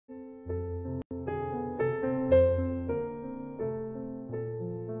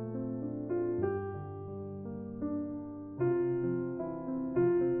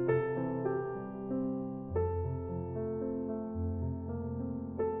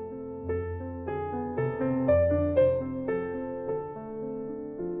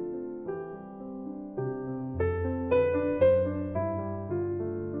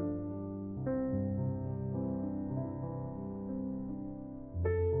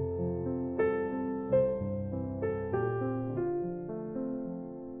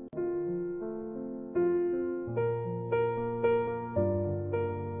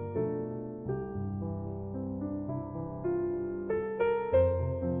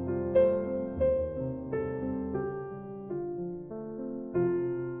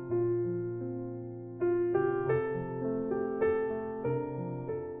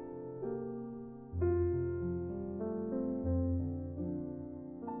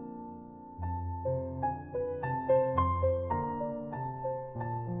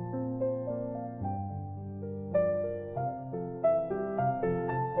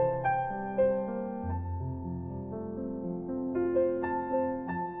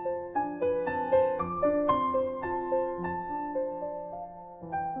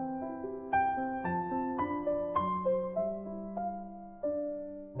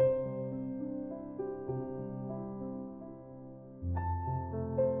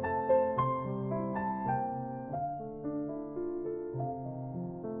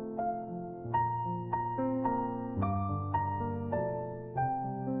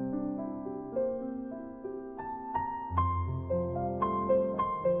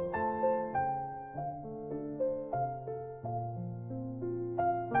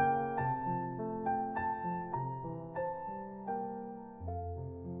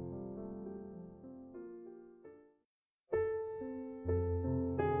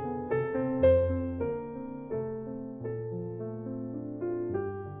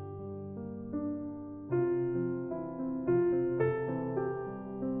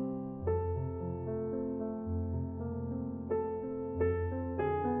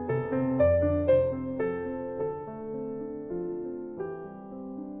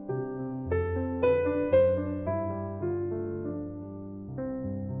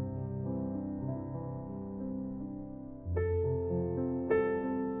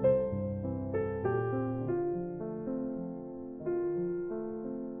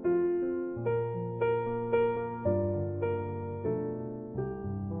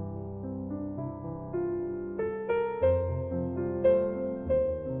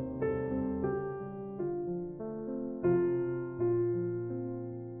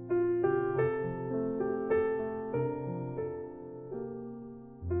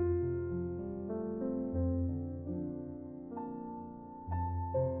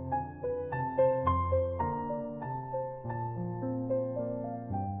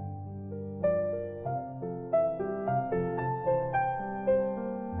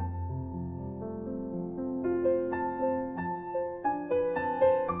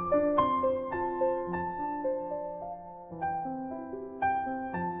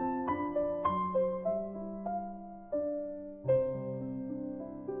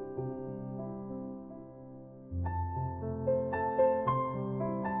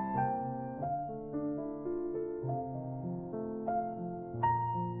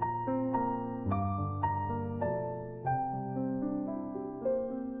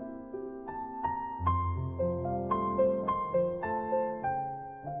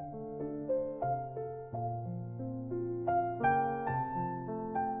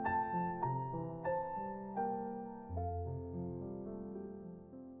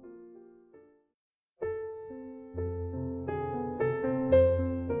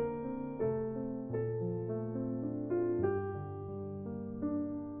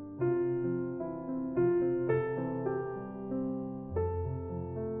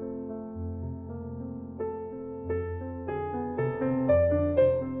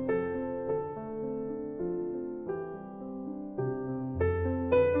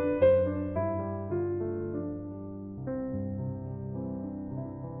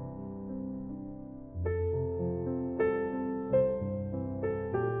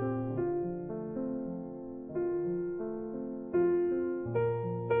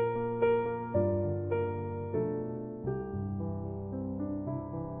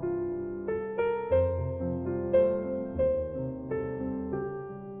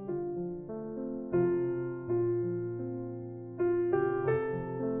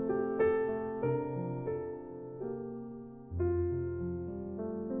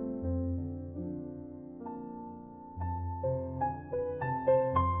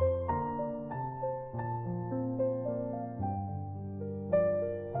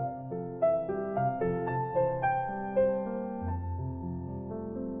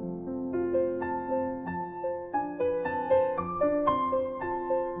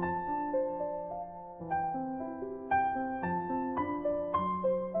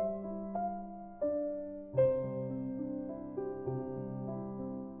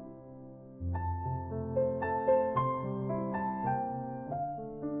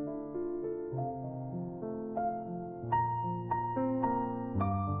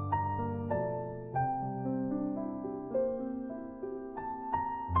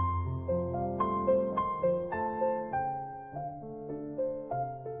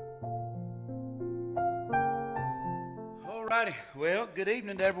Alrighty, well, good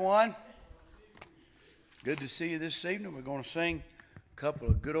evening to everyone. Good to see you this evening. We're going to sing a couple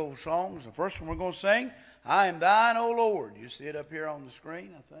of good old songs. The first one we're going to sing, I Am Thine, O Lord. You see it up here on the screen,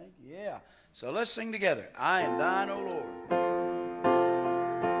 I think? Yeah. So let's sing together. I am thine, O Lord.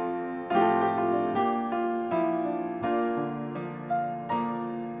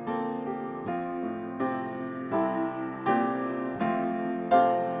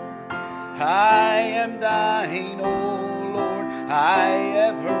 I am thine, O Lord, I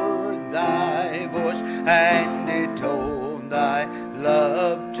have heard thy voice, and it told thy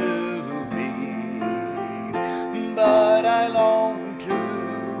love to me. But I long to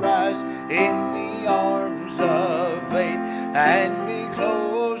rise in the arms of faith and be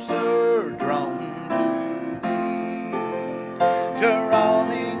closer drawn to thee. Draw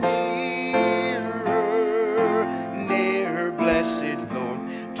me nearer, blessed Lord,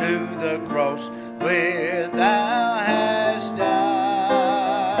 to the cross where thou hast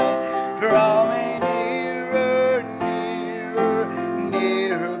died. Draw me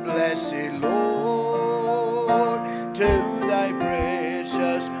nearer, blessed Lord, to thy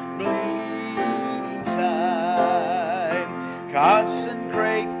precious bleeding side.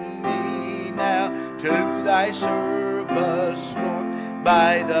 Consecrate me now to thy service, Lord,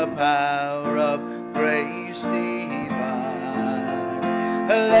 by the power of grace divine.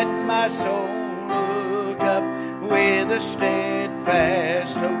 Let my soul look up with a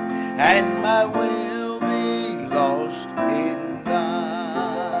steadfast hope, and my will be lost in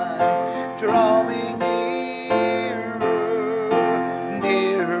thine. Draw me nearer,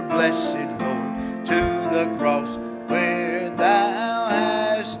 blessed Lord, to the cross where thou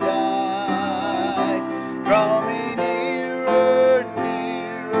hast died. Draw me nearer,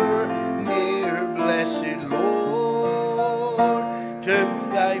 blessed Lord, to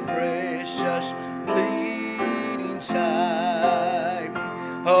thy precious bleeding side.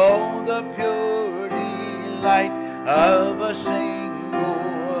 Oh, the pure delight of a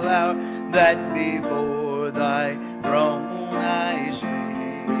single hour that before thy throne I spend,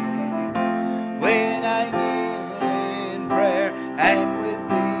 when I kneel in prayer and with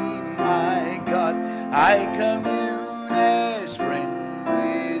thee, my God, I commune as friend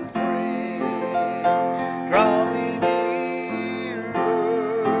with friend. Draw me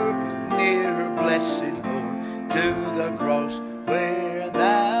nearer, blessed Lord, to the cross where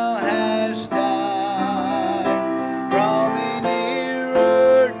thou hast died. Draw me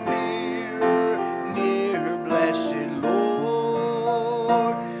nearer, blessed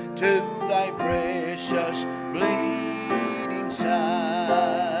Lord, to thy precious bleeding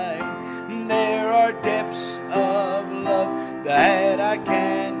side. There are depths of love that I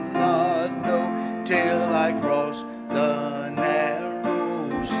cannot know till I cross the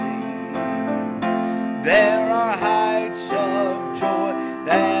narrow sea. There are heights of joy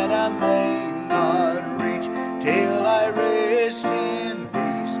that I may not reach till I rest in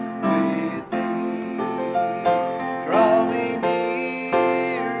peace with thee. Draw me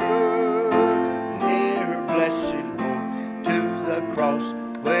nearer, blessed Lord, to the cross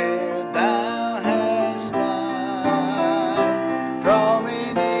where thou hast died. Draw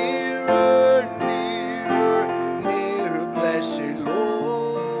me nearer, blessed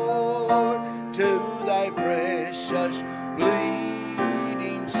Lord, to thy precious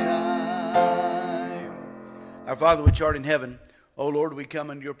bleeding side. Our Father which art in heaven, O Lord, we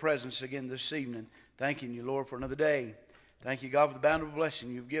come into your presence again this evening, thanking you, Lord, for another day. Thank you, God, for the bountiful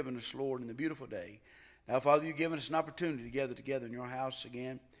blessing you've given us, Lord, in the beautiful day. Now, Father, you've given us an opportunity to gather together in your house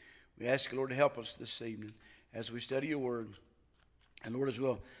again. We ask you, Lord, to help us this evening as we study your word. And, Lord, as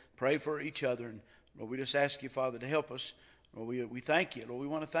we'll pray for each other. And, Lord, we just ask you, Father, to help us. Lord, we thank you. Lord, we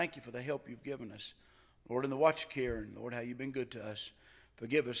want to thank you for the help you've given us. Lord, in the watch care, and, Lord, how you've been good to us.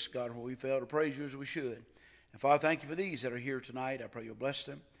 Forgive us, God, where we failed to praise you as we should. And, Father, thank you for these that are here tonight. I pray you'll bless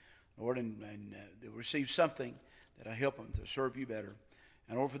them, Lord, and they'll receive something that'll help them to serve you better.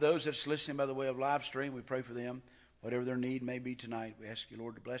 And, Lord, for those that's listening by the way of live stream, we pray for them, whatever their need may be tonight. We ask you,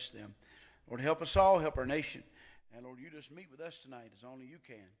 Lord, to bless them. Lord, help us all, help our nation. And, Lord, you just meet with us tonight as only you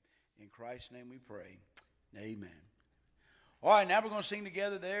can. In Christ's name we pray. Amen. All right, now we're going to sing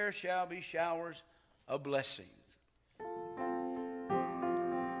together, There Shall Be Showers of Blessings.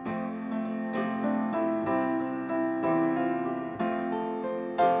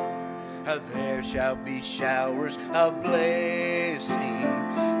 There shall be showers of blessing.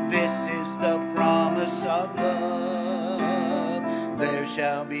 This is the promise of love. There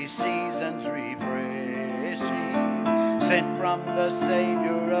shall be seasons refreshing, sent from the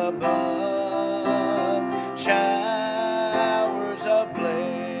Savior above. Showers of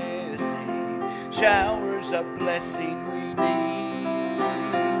blessing, showers showers of blessing we need.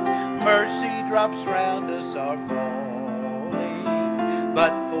 Mercy drops round us are falling,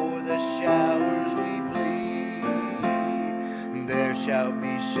 but for the showers we plead. There shall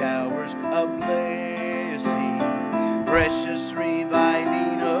be showers of blessing, precious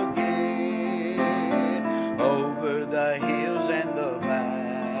reviving again, over the hills and the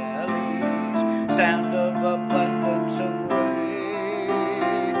valleys, sound of abundance of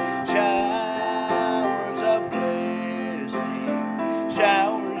rain, showers of blessing,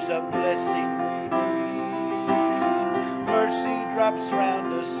 showers of blessing we need. Mercy drops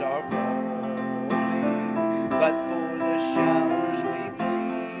round us are falling, but for the showers we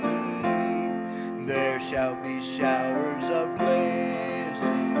plead. There shall be showers of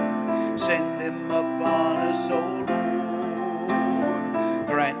blessing, send them upon us, O Lord.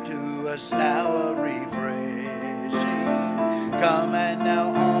 Grant to us now a refreshing. Come and now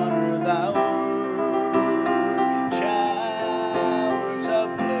honor thy word. Showers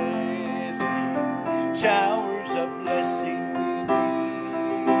of blessing, showers of blessing we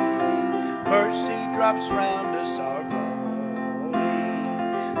need. Mercy drops round us are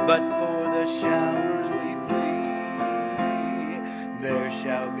falling, but for the showers we plead. There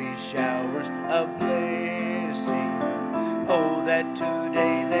shall be showers of blessing. Oh, that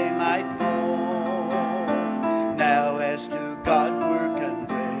today they might fall. Now as to God we're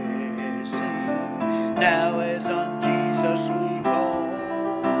confessing, now as on Jesus we call.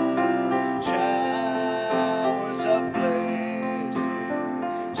 Showers of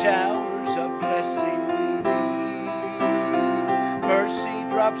blessing, showers of blessing we need. Mercy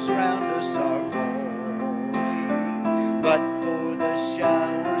drops round us are falling, but for the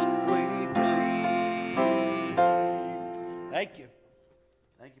showers we plead. Thank you.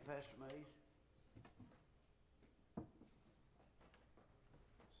 Thank you, Pastor Mays.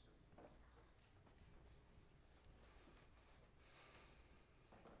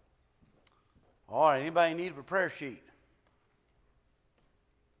 All right, anybody in need of a prayer sheet?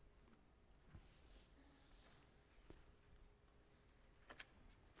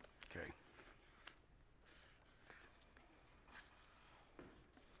 Okay.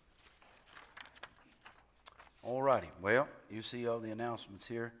 All righty. Well, you see all the announcements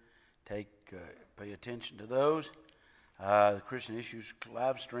here. Pay attention to those. The Christian Issues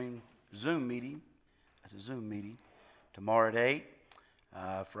live stream Zoom meeting. That's a Zoom meeting tomorrow at 8.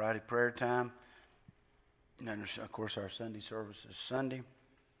 Friday prayer time. And then, of course, our Sunday service is Sunday.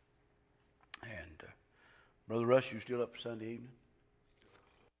 And Brother Russ, you still up for Sunday evening?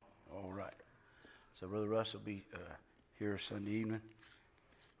 All right. So Brother Russ will be here Sunday evening.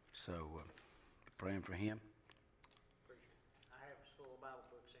 So praying for him. I have School of Bible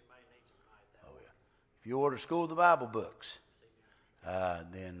books. Anybody needs them, I Oh, yeah. If you order School of the Bible books,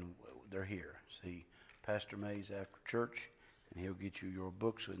 then they're here. See Pastor Mays after church, and he'll get you your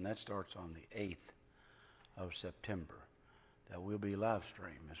books, and that starts on the 8th of September. That will be live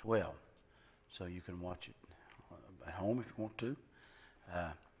stream as well, so you can watch it at home if you want to.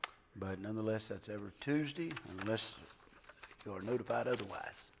 But nonetheless, that's every Tuesday, unless you are notified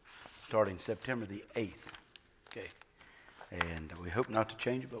otherwise, starting September the 8th. Okay. And we hope not to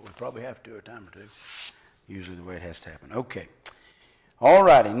change it, but we probably have to a time or two. Usually the way it has to happen. Okay. All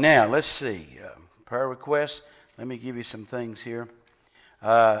righty. Now, let's see. Prayer requests. Let me give you some things here.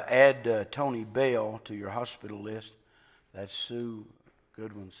 Add Tony Bell to your hospital list. That's Sue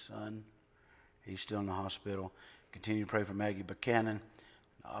Goodwin's son. He's still in the hospital. Continue to pray for Maggie Buchanan,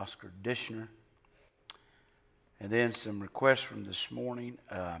 Oscar Dishner. And then some requests from this morning.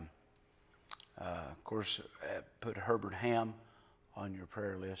 Of course, put Herbert Ham on your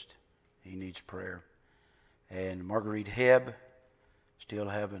prayer list. He needs prayer. And Marguerite Hebb, still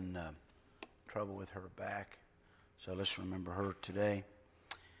having trouble with her back. So let's remember her today.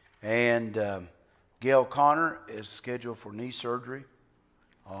 And Gail Connor is scheduled for knee surgery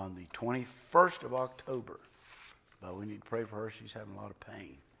on the 21st of October. But we need to pray for her. She's having a lot of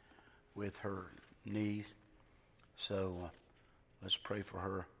pain with her knees. So let's pray for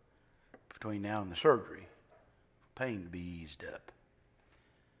her between now and the surgery. Pain to be eased up.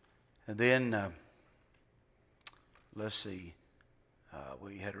 And then, let's see.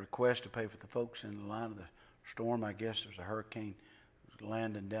 We had a request to pay for the folks in the line of the storm. I guess there's a hurricane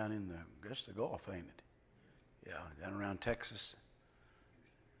landing down in I guess the Gulf, ain't it? Yeah, down around Texas.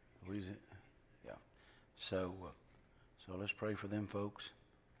 Louisiana. Yeah. So let's pray for them folks.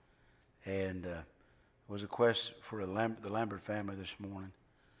 And was a request for the Lambert family this morning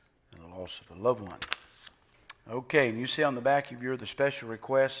and the loss of a loved one. Okay, and you see on the back of the special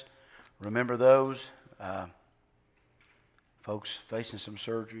requests. Remember those folks facing some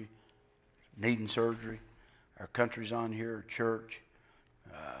surgery, needing surgery. our country's on here, our church.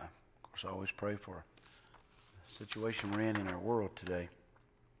 Of course, I always pray for the situation we're in our world today.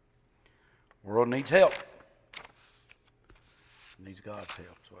 The world needs help. It needs God's help.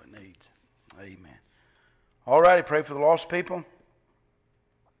 That's what it needs. Amen. All righty, pray for the lost people.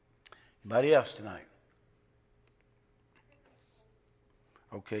 Anybody else tonight?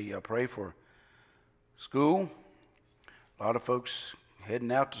 Okay, yeah, pray for school. A lot of folks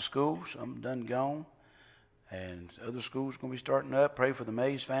heading out to school. Some done gone. And other schools going to be starting up. Pray for the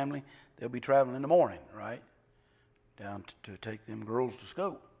Mays family. They'll be traveling in the morning, right? Down to take them girls to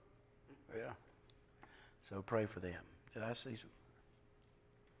school. Yeah. So pray for them. Did I see some?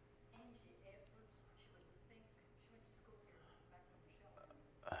 Angie Edwards, she went to school here back when Michelle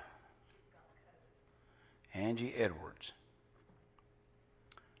was. She's got COVID. Angie Edwards.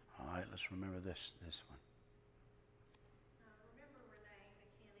 All right, let's remember this one. Remember Renee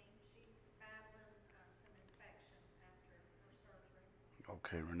McKinney. She's battling some infection after her surgery.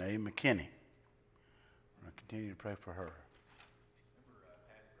 Okay, Renee McKinney. We're going to continue to pray for her. Remember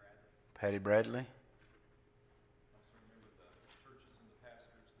Patty Patty Bradley? Bradley. Also remember the churches and the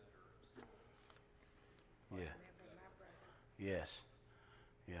pastors that are still. Yeah. Yes.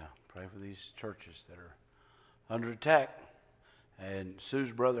 Yeah. Pray for these churches that are under attack. And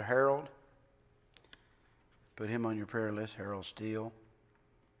Sue's brother Harold. Put him on your prayer list. Harold Steele.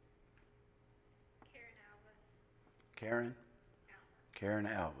 Karen Alvis. Karen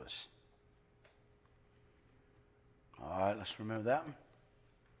Alvis. All right, let's remember that one.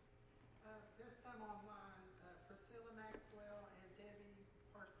 There's some online. Priscilla Maxwell and Debbie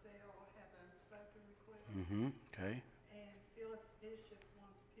Parcell have unspoken requests. Okay. And Phyllis Bishop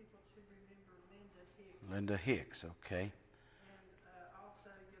wants people to remember Linda Hicks. Linda Hicks, okay. And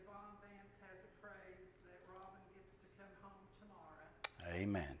also Yvonne Vance has a praise that Robin gets to come home tomorrow.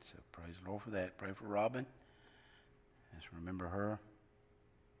 Amen. So praise the Lord for that. Pray for Robin. Let's remember her.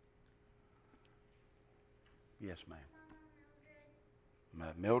 Yes, ma'am.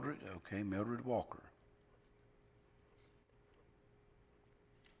 Mildred, okay, Mildred Walker.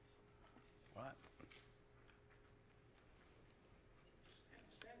 What?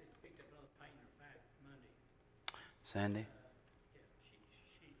 Sandy picked up another pain in her back Monday. Sandy? Yeah,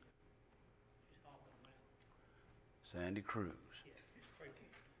 she's hopping around. Sandy Cruz. Yeah, just pray for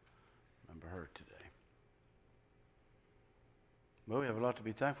her. Remember her today. Well, we have a lot to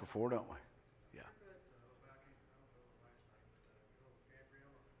be thankful for, don't we? Yeah.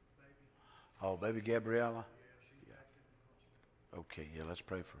 Oh, baby Gabriella? Yeah. Okay, yeah, let's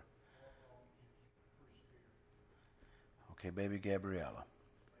pray for her. Okay, baby Gabriella.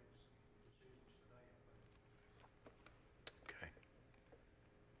 Okay.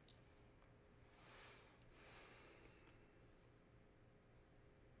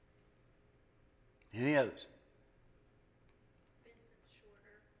 Any others?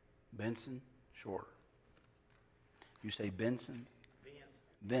 Benson Shorter. You say Benson?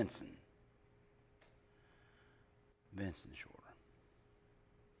 Benson. Benson Shorter.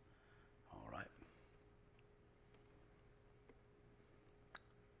 All right.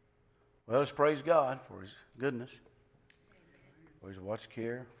 Well, let's praise God for His goodness, for His watch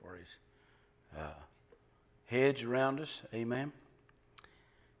care, for His hedge around us. Amen.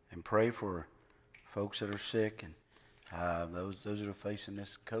 And pray for folks that are sick and those that are facing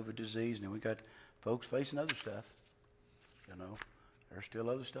this COVID disease. And then we got folks facing other stuff. You know, there's still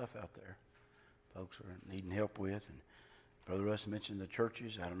other stuff out there folks are needing help with. And Brother Russ mentioned the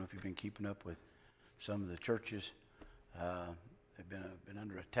churches. I don't know if you've been keeping up with some of the churches. They've been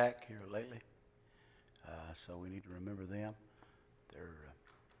under attack here lately. So we need to remember them. They're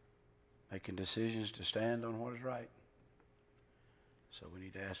making decisions to stand on what is right. So we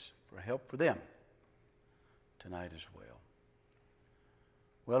need to ask for help for them tonight as well.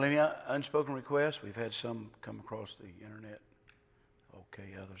 Well, any unspoken requests? We've had some come across the internet. Okay,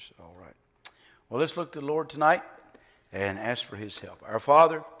 others. All right. Well, let's look to the Lord tonight and ask for His help. Our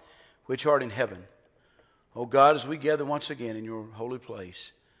Father, which art in heaven, O God, as we gather once again in your holy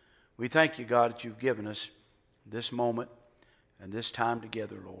place, we thank you, God, that you've given us this moment and this time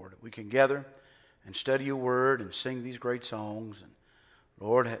together, Lord. We can gather and study your word and sing these great songs. And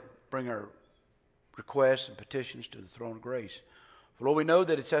Lord, bring our requests and petitions to the throne of grace. For Lord, we know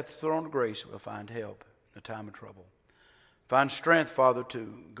that it's at the throne of grace that we'll find help in a time of trouble. Find strength, Father,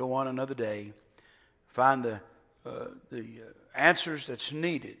 to go on another day. Find the answers that's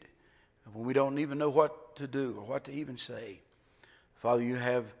needed when we don't even know what to do or what to even say. Father, you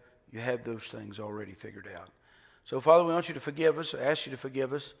have those things already figured out. So, Father, we want you to forgive us, ask you to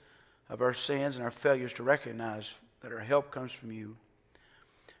forgive us of our sins and our failures to recognize that our help comes from you.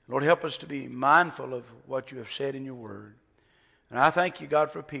 Lord, help us to be mindful of what you have said in your word. And I thank you, God,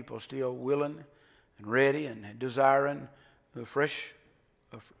 for people still willing and ready and desiring the fresh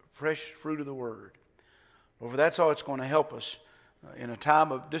fruit of the word. Lord, for that's all it's going to help us in a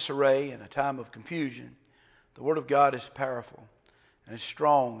time of disarray, in a time of confusion. The word of God is powerful, and it's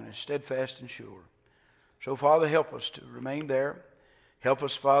strong, and it's steadfast and sure. So, Father, help us to remain there. Help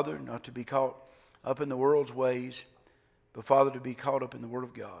us, Father, not to be caught up in the world's ways, but, Father, to be caught up in the Word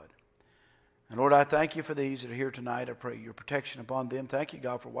of God. And, Lord, I thank you for these that are here tonight. I pray your protection upon them. Thank you,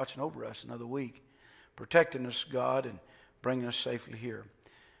 God, for watching over us another week, protecting us, God, and bringing us safely here.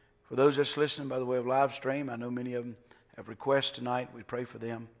 For those that's listening by the way of live stream, I know many of them have requests tonight. We pray for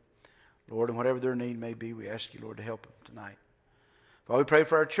them, Lord, and whatever their need may be, we ask you, Lord, to help them tonight. Father, we pray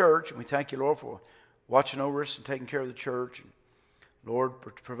for our church, and we thank you, Lord, for watching over us and taking care of the church, and, Lord,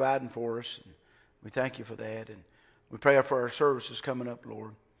 for providing for us. And we thank you for that. And we pray for our services coming up,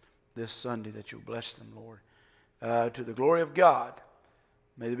 Lord, this Sunday, that you'll bless them, Lord. To the glory of God,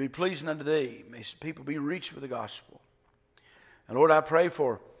 may they be pleasing unto thee. May people be reached with the gospel. And, Lord, I pray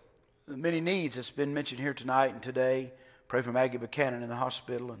for the many needs that's been mentioned here tonight and today. Pray for Maggie Buchanan in the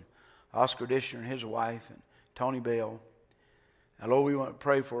hospital, and Oscar Dishner and his wife, and Tony Bell. And, Lord, we want to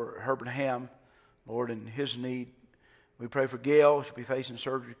pray for Herbert Ham, Lord, and his need. We pray for Gail. She'll be facing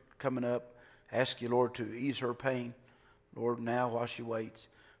surgery coming up. Ask you, Lord, to ease her pain, Lord, now while she waits.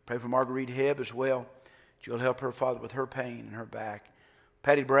 Pray for Marguerite Hebb as well. You'll help her, Father, with her pain and her back.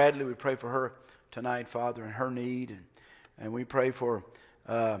 Patty Bradley, we pray for her tonight, Father, and her need. And we pray for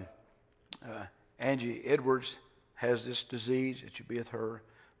Angie Edwards has this disease, that you be with her.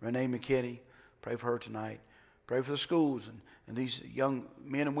 Renee McKinney, pray for her tonight. Pray for the schools and these young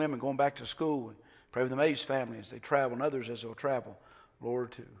men and women going back to school. And pray for the Mays family as they travel, and others as they'll travel,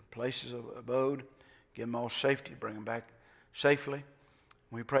 Lord, to places of abode. Give them all safety, bring them back safely.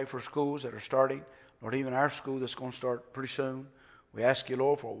 We pray for schools that are starting. Lord, even our school that's going to start pretty soon. We ask you,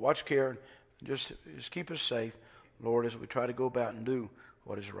 Lord, for watch care and just keep us safe, Lord, as we try to go about and do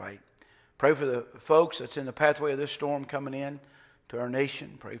what is right. Pray for the folks that's in the pathway of this storm coming in to our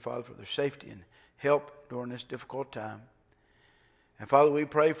nation. Pray, Father, for their safety and help during this difficult time. And, Father, we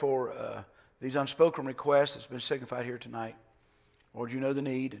pray for these unspoken requests that's been signified here tonight. Lord, you know the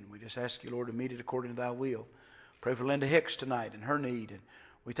need, and we just ask you, Lord, to meet it according to thy will. Pray for Linda Hicks tonight and her need. And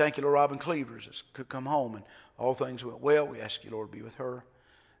we thank you, Lord, Robin Cleavers that could come home and all things went well. We ask you, Lord, to be with her.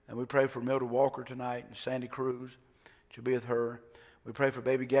 And we pray for Mildred Walker tonight and Sandy Cruz. You'll be with her. We pray for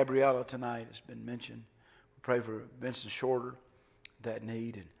baby Gabriella tonight, it's been mentioned. We pray for Vincent Shorter, that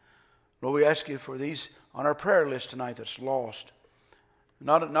need. And Lord, we ask you for these on our prayer list tonight that's lost.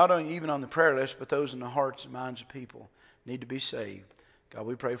 Not only even on the prayer list, but those in the hearts and minds of people need to be saved. God,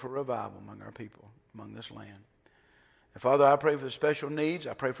 we pray for revival among our people, among this land. And Father, I pray for the special needs.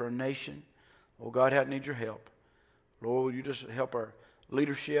 I pray for our nation. Oh God, how it needs your help. Lord, will you just help our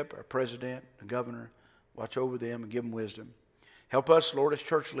leadership, our president, the governor, watch over them and give them wisdom. Help us, Lord, as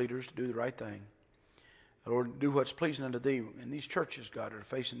church leaders to do the right thing. Lord, do what's pleasing unto thee. And these churches, God, are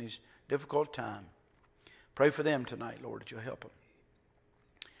facing these difficult times. Pray for them tonight, Lord, that you'll help them.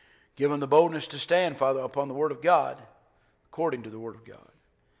 Give them the boldness to stand, Father, upon the Word of God, according to the Word of God.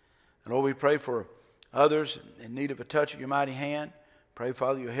 And Lord, we pray for others in need of a touch of your mighty hand. Pray,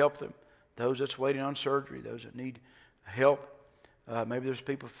 Father, you'll help them. Those that's waiting on surgery, those that need help. Maybe there's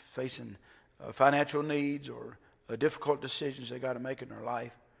people facing financial needs or difficult decisions they got to make in their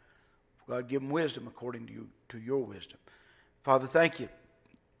life. God, give them wisdom according to your wisdom. Father, thank you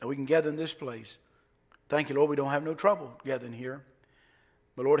that we can gather in this place. Thank you, Lord, we don't have no trouble gathering here.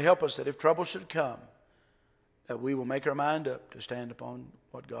 But Lord, help us that if trouble should come, that we will make our mind up to stand upon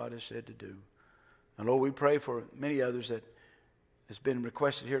what God has said to do. And Lord, we pray for many others that has been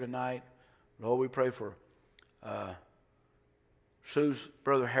requested here tonight. Lord, we pray for Sue's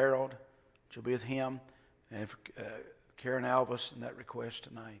brother Harold, which will be with him, and for Karen Alvis and that request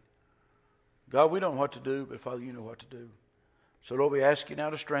tonight. God, we don't know what to do, but Father, you know what to do. So Lord, we ask you now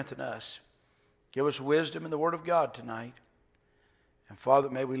to strengthen us. Give us wisdom in the Word of God tonight. And Father,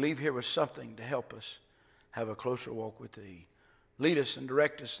 may we leave here with something to help us have a closer walk with thee. Lead us and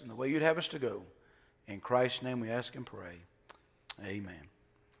direct us in the way you'd have us to go. In Christ's name we ask and pray. Amen. Amen.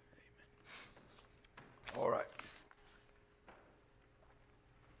 All right.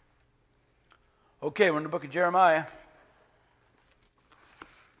 Okay, we're in the book of Jeremiah.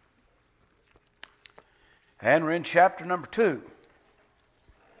 And we're in chapter number 2.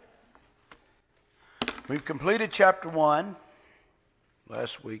 We've completed chapter 1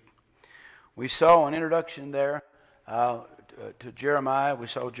 last week. We saw an introduction there to Jeremiah. We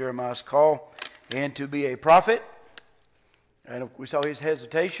saw Jeremiah's call and to be a prophet. And we saw his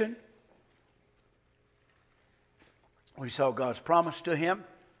hesitation. We saw God's promise to him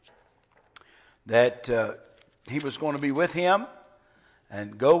that he was going to be with him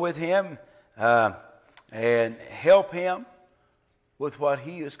and go with him and help him with what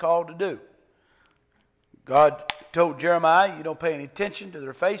he is called to do. God told Jeremiah, you don't pay any attention to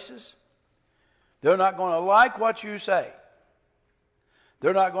their faces. They're not going to like what you say.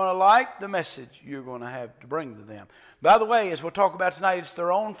 They're not going to like the message you're going to have to bring to them. By the way, as we'll talk about tonight, it's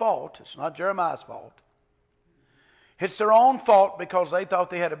their own fault. It's not Jeremiah's fault. It's their own fault because they thought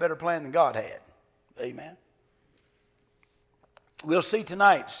they had a better plan than God had. Amen. We'll see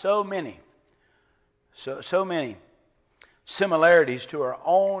tonight so many similarities to our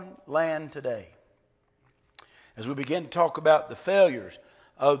own land today as we begin to talk about the failures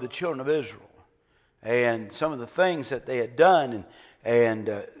of the children of Israel and some of the things that they had done and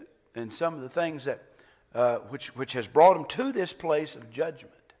some of the things that which has brought them to this place of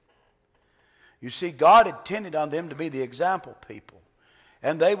judgment. You see, God intended on them to be the example people,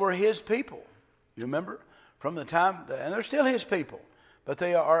 and they were His people. You remember from the time, and they're still His people, but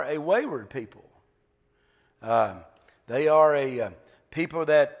they are a wayward people. They are a people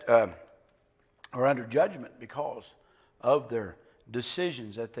that are under judgment because of their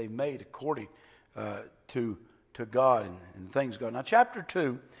decisions that they made according to God and things God. Now, chapter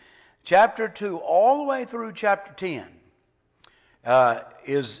 2, all the way through chapter 10,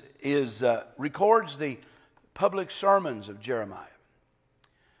 records the public sermons of Jeremiah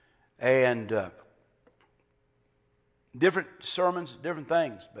and different sermons, different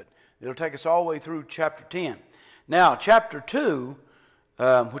things, but it'll take us all the way through chapter 10. Now, chapter 2,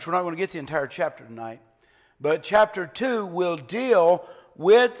 which we're not going to get the entire chapter tonight, but chapter 2 will deal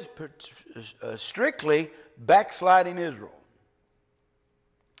with strictly backsliding Israel.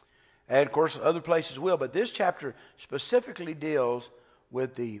 And of course, other places will, but this chapter specifically deals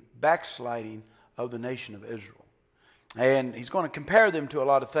with the backsliding of the nation of Israel. And he's going to compare them to a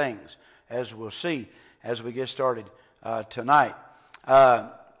lot of things, as we'll see as we get started tonight.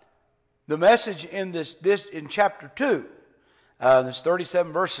 The message in this in chapter 2, this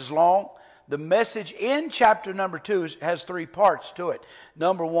 37 verses long. The message in chapter number 2 has three parts to it.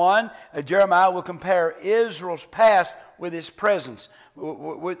 Number 1, Jeremiah will compare Israel's past with his presence,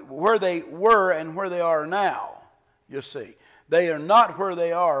 where they were and where they are now. You see, they are not where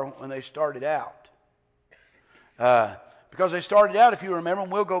they are when they started out. Because they started out, if you remember,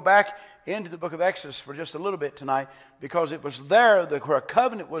 and we'll go back into the book of Exodus for just a little bit tonight, because it was there where a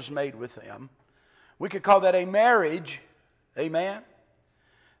covenant was made with them. We could call that a marriage. Amen.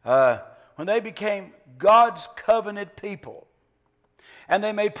 When they became God's covenant people. And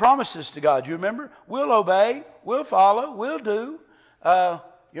they made promises to God. You remember? We'll obey, we'll follow, we'll do.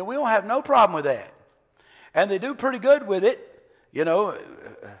 We won't have no problem with that. And they do pretty good with it,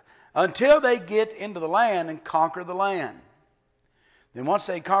 until they get into the land and conquer the land. Then once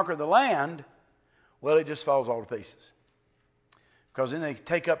they conquer the land, well, it just falls all to pieces. Because then they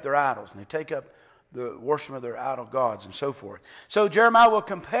take up their idols and they take up the worship of their idol gods and so forth. So Jeremiah will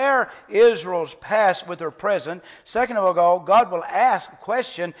compare Israel's past with their present. Second of all, God will ask a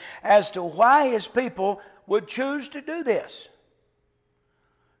question as to why His people would choose to do this.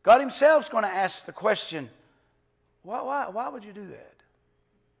 God Himself is going to ask the question, why would you do that?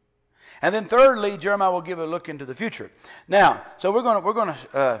 And then thirdly, Jeremiah will give a look into the future. Now, so we're going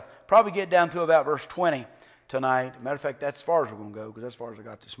to probably get down to about verse 20 tonight. Matter of fact, that's as far as we're going to go, because that's as far as I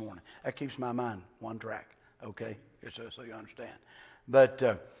got this morning. That keeps my mind one track, okay? So you understand. But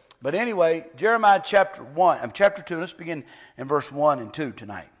anyway, Jeremiah chapter 2. Let's begin in verse 1 and 2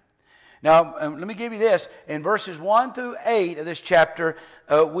 tonight. Now, let me give you this. In verses 1 through 8 of this chapter,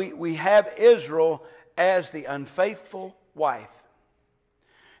 we have Israel as the unfaithful wife.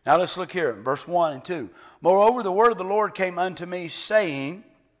 Now let's look here, verse 1 and 2. Moreover, the word of the Lord came unto me, saying,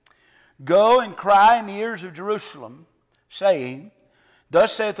 Go and cry in the ears of Jerusalem, saying,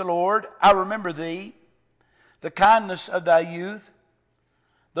 Thus saith the Lord, I remember thee, the kindness of thy youth,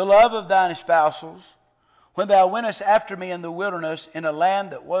 the love of thine espousals, when thou wentest after me in the wilderness, in a land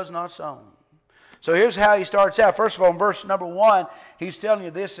that was not sown. So here's how he starts out. First of all, in verse number 1, he's telling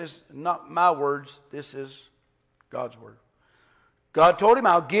you this is not my words, this is God's word. God told him,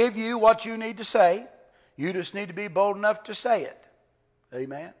 I'll give you what you need to say. You just need to be bold enough to say it.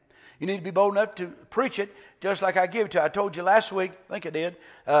 Amen. You need to be bold enough to preach it just like I give it to you. I told you last week, I think I did,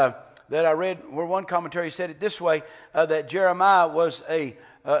 that I read where one commentary said it this way, that Jeremiah was a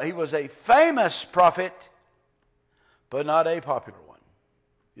famous prophet, but not a popular one,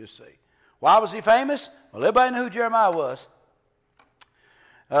 you see. Why was he famous? Well, everybody knew who Jeremiah was.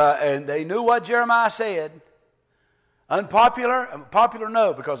 And they knew what Jeremiah said. Unpopular? Popular,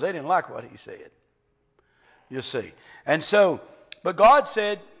 no, because they didn't like what he said. You see. And so, but God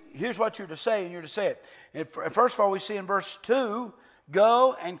said, here's what you're to say, and you're to say it. And first of all, we see in verse 2,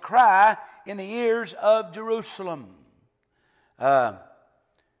 go and cry in the ears of Jerusalem. Notice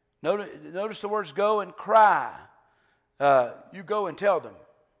the words go and cry. You go and tell them.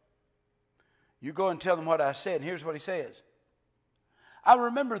 You go and tell them what I said. And here's what he says. I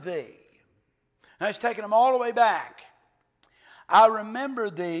remember thee. Now he's taking them all the way back. I remember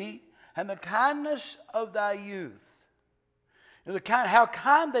thee and the kindness of thy youth. You know, how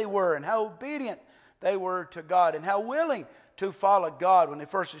kind they were and how obedient they were to God and how willing to follow God when they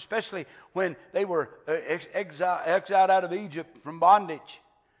first, especially when they were exiled out of Egypt from bondage.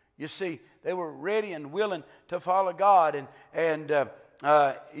 You see, they were ready and willing to follow God. And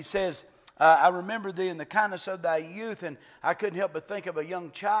he says, I remember thee in the kindness of thy youth, and I couldn't help but think of a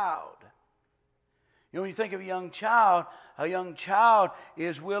young child. You know, when you think of a young child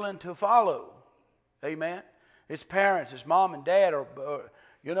is willing to follow. Amen. Its parents, its mom and dad, or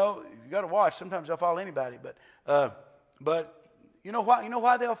you know, you got to watch. Sometimes they'll follow anybody, but you know why? You know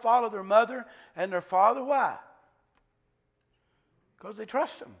why they'll follow their mother and their father? Why? Because they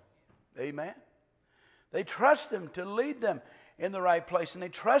trust them. Amen. They trust them to lead them in the right place, and they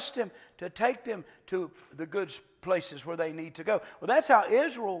trust him to take them to the good places where they need to go. Well, that's how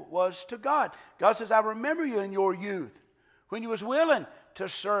Israel was to God. God says, I remember you in your youth, when you was willing to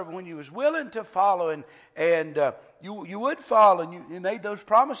serve, when you was willing to follow, and you would follow, and you made those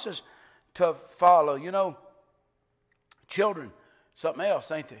promises to follow. You know, children, something else,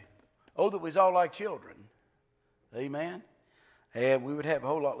 ain't they? Oh, that we was all like children. Amen. And we would have a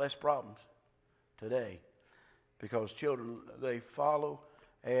whole lot less problems today. Because children, they follow,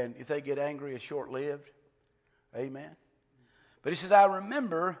 and if they get angry, it's short-lived. Amen. But he says, I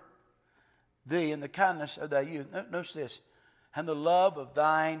remember thee in the kindness of thy youth. Notice this. And the love of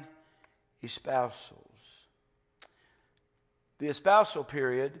thine espousals. The espousal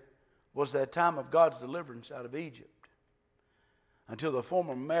period was that time of God's deliverance out of Egypt until the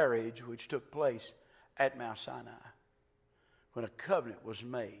formal marriage which took place at Mount Sinai, when a covenant was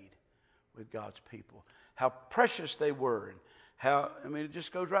made with God's people. How precious they were, and how, I mean, it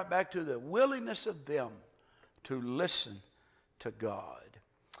just goes right back to the willingness of them to listen to God.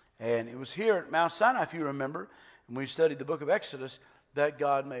 And it was here at Mount Sinai, if you remember, and we studied the book of Exodus, that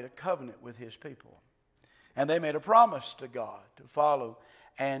God made a covenant with his people. And they made a promise to God to follow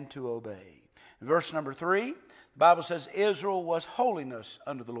and to obey. In verse number 3, the Bible says, Israel was holiness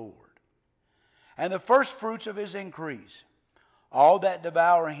unto the Lord, and the first fruits of his increase. All that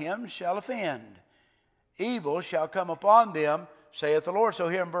devour him shall offend. Evil shall come upon them, saith the Lord. So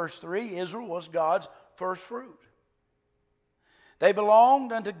here in verse 3, Israel was God's first fruit. They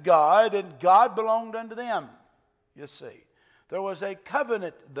belonged unto God, and God belonged unto them. You see, there was a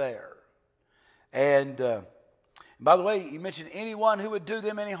covenant there. And by the way, you mentioned anyone who would do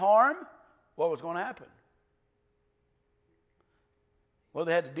them any harm. What was going to happen? Well,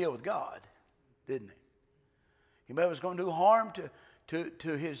 they had to deal with God, didn't they? Anybody was going to do harm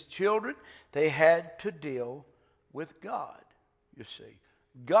to his children, they had to deal with God, you see.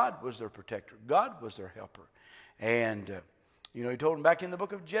 God was their protector. God was their helper. And, you know, he told them back in the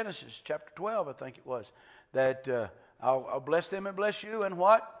book of Genesis, chapter 12, I think it was, that I'll bless them and bless you, and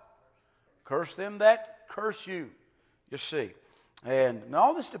what? Curse them that curse you, you see. And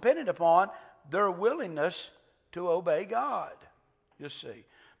all this depended upon their willingness to obey God, you see.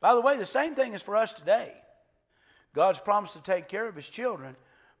 By the way, the same thing is for us today. God's promised to take care of his children,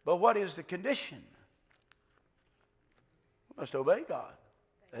 but what is the condition? We must obey God.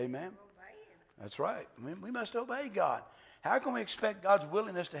 Amen. That's right. I mean, we must obey God. How can we expect God's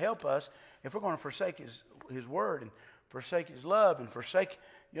willingness to help us if we're going to forsake his word and forsake his love and forsake,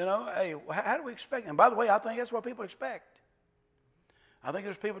 you know, hey, how do we expect? And by the way, I think that's what people expect. I think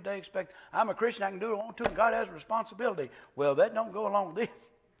there's people today expect, I'm a Christian, I can do what I want to, and God has a responsibility. Well, that don't go along with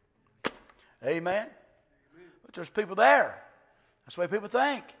this. Amen. But there's people there. That's the way people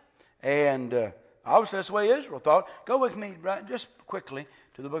think. And obviously that's the way Israel thought. Go with me just quickly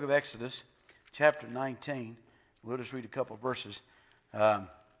to the book of Exodus, chapter 19. We'll just read a couple of verses. Of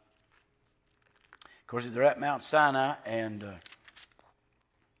course, they're at Mount Sinai, and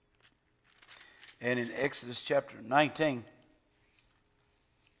in Exodus chapter 19,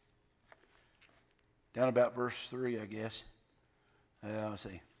 down about verse 3, I guess. Let's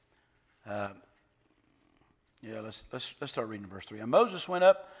see. Let's start reading verse 3. And Moses went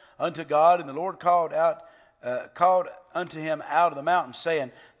up unto God, and the Lord called unto him out of the mountain,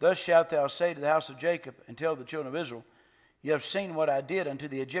 saying, Thus shalt thou say to the house of Jacob, and tell the children of Israel, You have seen what I did unto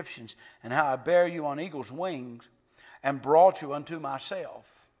the Egyptians, and how I bare you on eagle's wings, and brought you unto myself.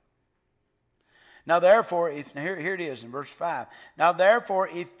 Now therefore, here it is in verse 5. Now therefore,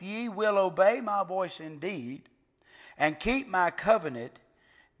 if ye will obey my voice indeed, and keep my covenant,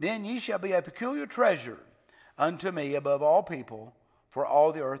 then ye shall be a peculiar treasure unto me above all people, for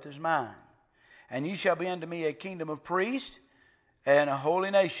all the earth is mine. And ye shall be unto me a kingdom of priests and a holy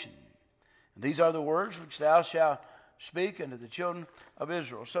nation. And these are the words which thou shalt speak unto the children of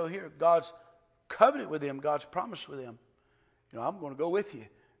Israel. So here, God's covenant with them, God's promise with them. I'm going to go with you.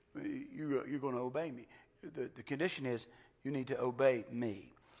 You're going to obey me. The condition is you need to obey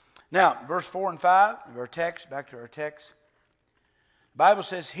me. Now, verse 4 and 5 of our text, back to our text. The Bible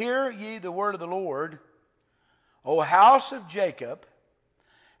says, hear ye the word of the Lord, O house of Jacob,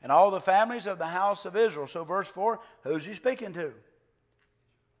 and all the families of the house of Israel. So verse 4, who's he speaking to?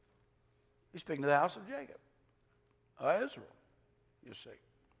 He's speaking to the house of Jacob, Israel, you see.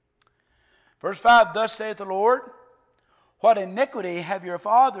 Verse 5, thus saith the Lord, what iniquity have your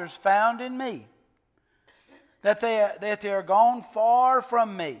fathers found in me, that they are gone far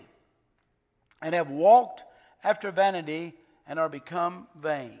from me, and have walked after vanity, and are become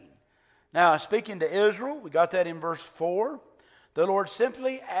vain. Now, speaking to Israel, we got that in verse 4. The Lord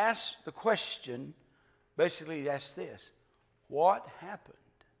simply asks the question, basically he asks this, what happened?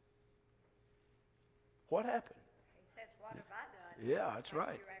 What happened? He says, what have I done? Yeah, that's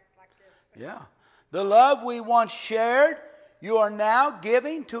right. You act like this. Yeah. The love we once shared, you are now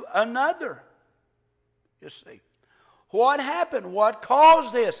giving to another. You see. What happened? What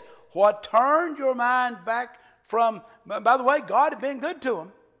caused this? What turned your mind back from... By the way, God had been good to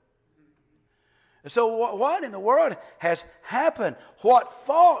them. So what in the world has happened? What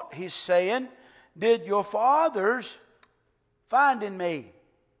fault, he's saying, did your fathers find in me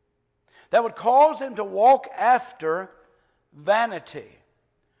that would cause them to walk after vanity?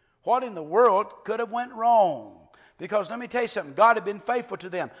 What in the world could have went wrong? Because let me tell you something, God had been faithful to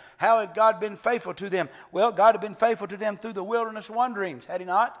them. How had God been faithful to them? Well, God had been faithful to them through the wilderness wanderings, had he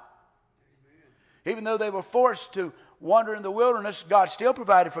not? Amen. Even though they were forced to wander in the wilderness, God still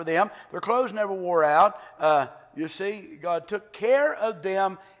provided for them. Their clothes never wore out. You see, God took care of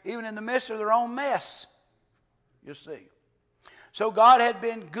them even in the midst of their own mess. You see. So God had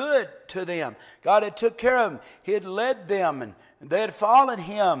been good to them. God had took care of them. He had led them and they had followed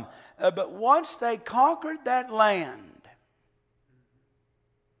him. But once they conquered that land,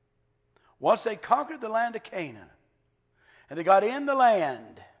 once they conquered the land of Canaan, and they got in the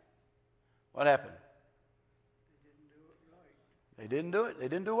land, what happened? They didn't do it. They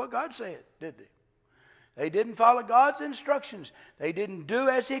didn't do what God said, did they? They didn't follow God's instructions. They didn't do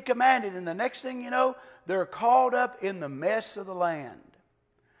as he commanded. And the next thing you know, they're caught up in the mess of the land.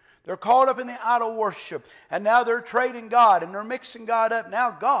 They're caught up in the idol worship. And now they're trading God and they're mixing God up. Now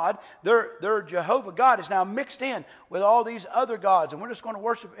God, their Jehovah God is now mixed in with all these other gods. And we're just going to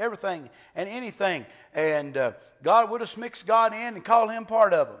worship everything and anything. And God will just mix God in and call him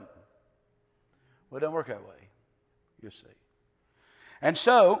part of them. Well, it doesn't work that way, you see. And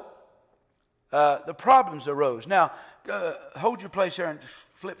so, the problems arose. Now, hold your place here and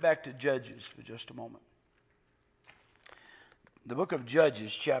flip back to Judges for just a moment. The book of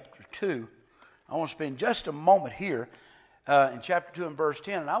Judges, chapter 2. I want to spend just a moment here in chapter 2 and verse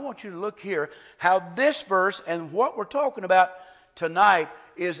 10. And I want you to look here how this verse and what we're talking about tonight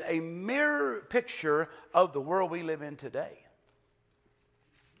is a mirror picture of the world we live in today.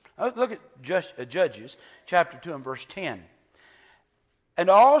 Look at Judges, chapter 2 and verse 10. And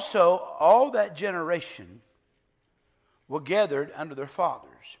also all that generation were gathered under their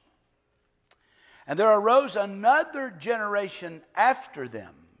fathers. And there arose another generation after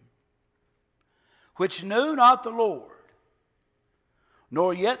them, which knew not the Lord,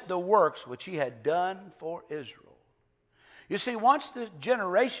 nor yet the works which he had done for Israel. You see, once the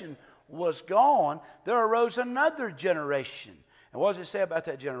generation was gone, there arose another generation. And what does it say about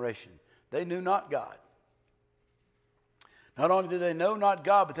that generation? They knew not God. Not only did they know not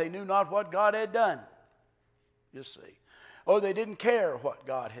God, but they knew not what God had done. You see. Oh, they didn't care what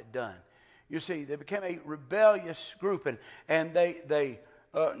God had done. You see, they became a rebellious group, and they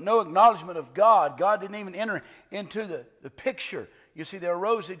no acknowledgement of God. God didn't even enter into the picture. You see, there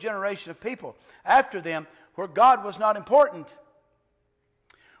arose a generation of people after them where God was not important,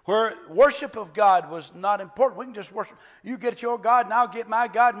 where worship of God was not important. We can just worship. You get your God, and I'll get my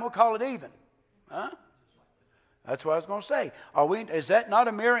God, and we'll call it even. Huh? That's what I was going to say. Is that not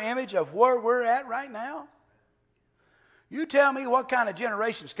a mirror image of where we're at right now? You tell me what kind of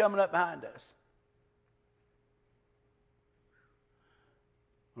generation's coming up behind us.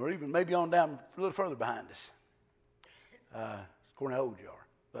 Or even maybe on down a little further behind us. According to how old you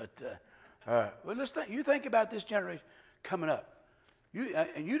are. All right. Well, let's think. You think about this generation coming up.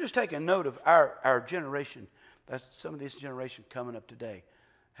 And you just take a note of our generation. That's some of this generation coming up today.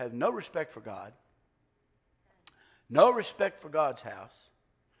 Have no respect for God. No respect for God's house.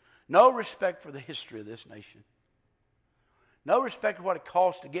 No respect for the history of this nation. No respect for what it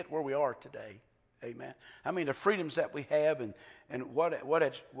costs to get where we are today. Amen. I mean, the freedoms that we have and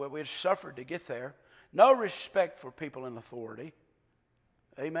what we've suffered to get there. No respect for people in authority.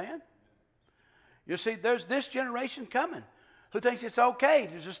 Amen. You see, there's this generation coming who thinks it's okay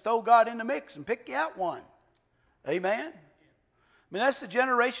to just throw God in the mix and pick you out one. Amen. I mean, that's the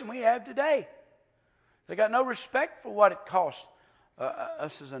generation we have today. They got no respect for what it costs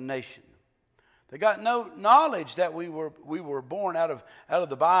us as a nation. They got no knowledge that we were born out of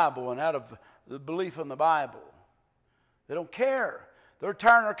the Bible and out of the belief in the Bible. They don't care. They're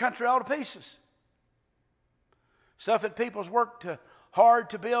tearing our country all to pieces. Stuff that people's worked hard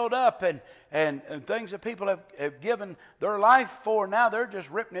to build up and things that people have given their life for, now they're just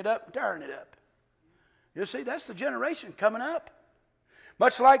ripping it up and tearing it up. You see, that's the generation coming up.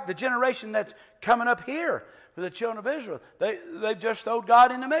 Much like the generation that's coming up here for the children of Israel. They've just thrown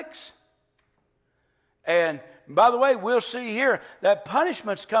God in the mix. And by the way, we'll see here that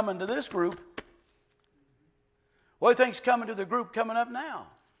punishment's coming to this group. What do you think's coming to the group coming up now?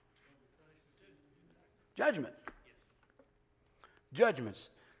 Judgment. Judgment's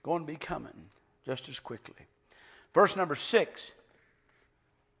going to be coming just as quickly. Verse number 6.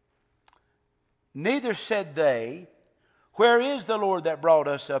 Neither said they, where is the Lord that brought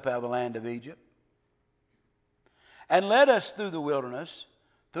us up out of the land of Egypt and led us through the wilderness,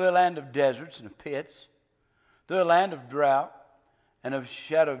 through a land of deserts and of pits, through a land of drought and of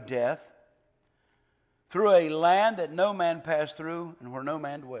shadow of death, through a land that no man passed through and where no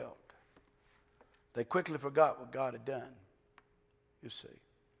man dwelt. They quickly forgot what God had done. You see,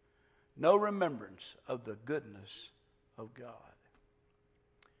 no remembrance of the goodness of God.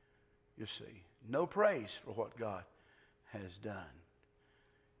 You see, no praise for what God has done.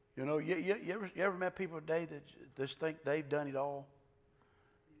 You know, you ever met people today that just think they've done it all?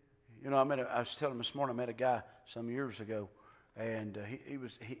 You know, I was telling this morning, I met a guy some years ago, and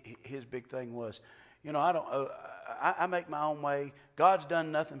his big thing was, you know, I make my own way. God's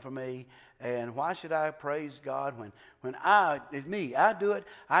done nothing for me, and why should I praise God when it's me? I do it.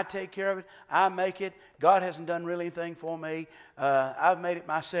 I take care of it. I make it. God hasn't done really anything for me. I've made it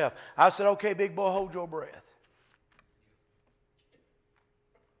myself. I said, okay, big boy, hold your breath.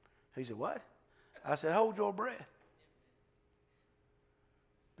 He said, what? I said, hold your breath.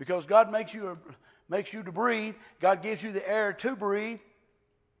 Because God makes you to breathe. God gives you the air to breathe.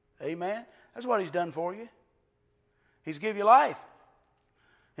 Amen. That's what He's done for you. He's give you life.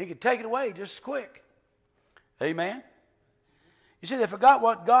 He can take it away just as quick. Amen. You see, they forgot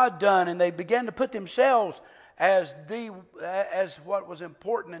what God done, and they began to put themselves as what was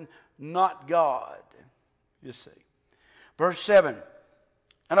important and not God. You see. Verse 7.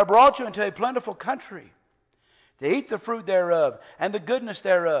 And I brought you into a plentiful country to eat the fruit thereof and the goodness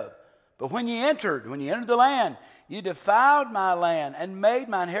thereof. But when you entered the land, you defiled my land and made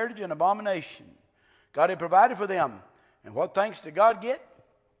mine heritage an abomination. God had provided for them. And what thanks did God get?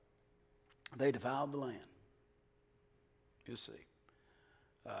 They defiled the land. You see.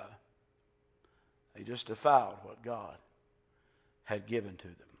 They just defiled what God had given to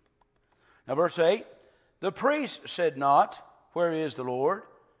them. Now verse 8. The priest said not, where is the Lord?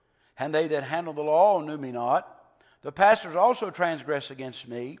 And they that handle the law knew me not. The pastors also transgressed against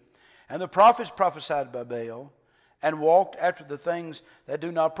me. And the prophets prophesied by Baal, and walked after the things that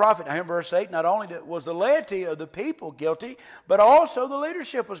do not profit. Now, here in verse 8, not only was the laity of the people guilty, but also the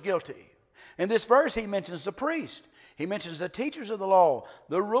leadership was guilty. In this verse, he mentions the priest. He mentions the teachers of the law,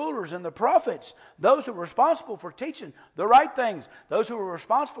 the rulers and the prophets, those who were responsible for teaching the right things, those who were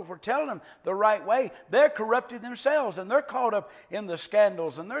responsible for telling them the right way. They're corrupted themselves, and they're caught up in the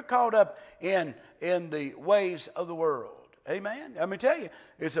scandals, and they're caught up in the ways of the world. Amen. Let me tell you,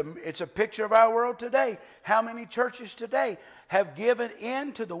 it's a picture of our world today. How many churches today have given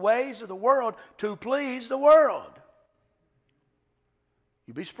in to the ways of the world to please the world?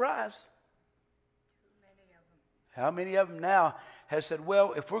 You'd be surprised. How many of them now has said,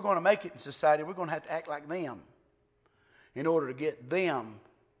 well, if we're going to make it in society, we're going to have to act like them in order to get them.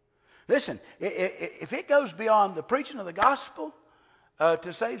 Listen, if it goes beyond the preaching of the gospel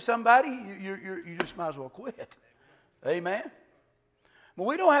to save somebody, you just might as well quit. Amen. Well,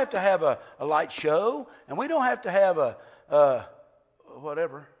 we don't have to have a light show, and we don't have to have a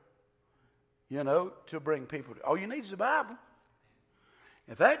whatever, to bring people to. All you need is the Bible.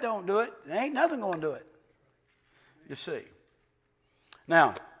 If that don't do it, there ain't nothing going to do it. You see.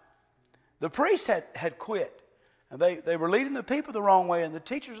 Now, The priests had quit. And they were leading the people the wrong way, and the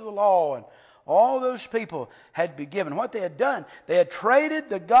teachers of the law and all those people had been given. What they had done, they had traded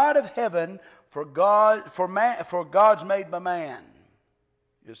the God of heaven for gods made by man,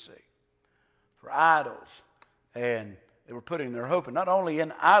 you see, for idols. And they were putting their hope, and not only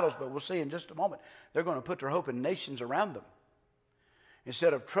in idols, but we'll see in just a moment, they're going to put their hope in nations around them.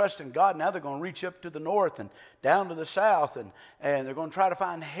 Instead of trusting God, now they're going to reach up to the north and down to the south, and they're going to try to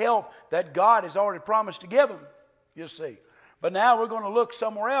find help that God has already promised to give them, you see. But now we're going to look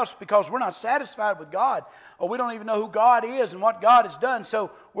somewhere else because we're not satisfied with God, or we don't even know who God is and what God has done. So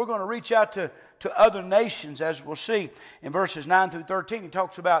we're going to reach out to other nations, as we'll see in verses 9 through 13. He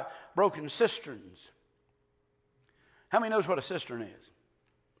talks about broken cisterns. How many knows what a cistern is?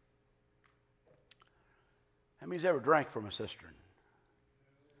 How many's ever drank from a cistern?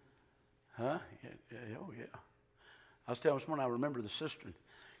 Huh? Yeah, oh, yeah. I was telling this morning, I remember the cistern.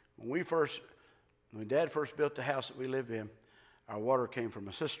 When Dad first built the house that we lived in, our water came from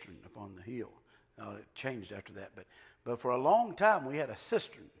a cistern up on the hill. Now, it changed after that, but for a long time we had a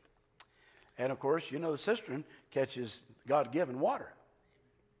cistern. And of course, you know, the cistern catches God-given water.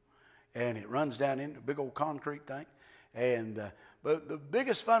 And it runs down into a big old concrete thing. And but the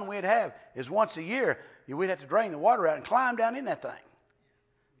biggest fun we'd have is once a year, we'd have to drain the water out and climb down in that thing.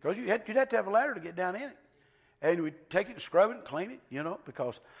 Because you'd have to have a ladder to get down in it. And we'd take it and scrub it and clean it, you know,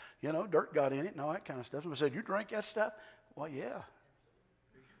 because, you know, dirt got in it and all that kind of stuff. And I said, you drink that stuff? Well, yeah.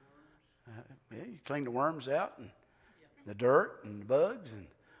 Yeah, you clean the worms out and the dirt and the bugs and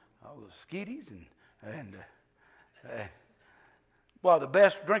all the skeeties and well, the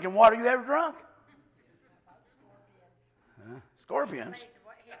best drinking water you ever drunk? Scorpions. He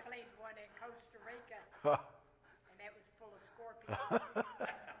cleaned one in Costa Rica, and that was full of scorpions.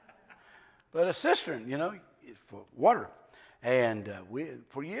 But a cistern, you know, for water. And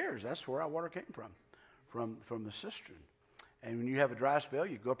for years, that's where our water came from the cistern. And when you have a dry spell,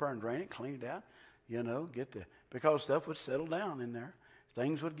 you go up there and drain it, clean it out, you know, because stuff would settle down in there.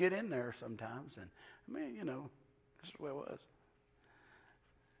 Things would get in there sometimes. And, I mean, you know, this is the way it was.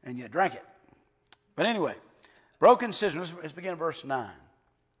 And you drank it. But anyway, broken cistern. Let's begin at verse 9.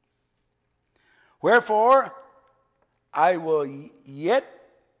 Wherefore, I will yet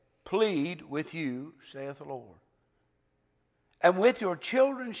plead with you, saith the Lord, and with your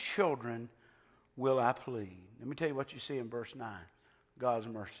children's children will I plead. Let me tell you what you see in verse 9. God's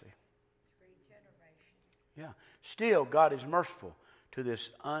mercy. 3 generations. Yeah. Still, God is merciful to this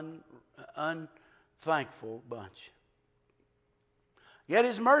unthankful bunch. Yet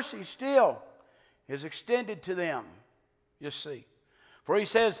His mercy still is extended to them, you see. For He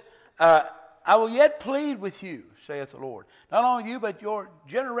says, I will yet plead with you, saith the Lord. Not only you, but your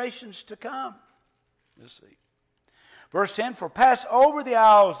generations to come. You see. Verse 10, for pass over the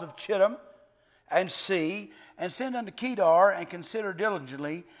isles of Chittim and see, and send unto Kedar, and consider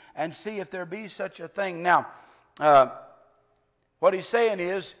diligently, and see if there be such a thing. Now, what he's saying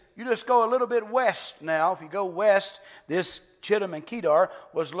is, you just go a little bit west now. If you go west, this Chittim and Kedar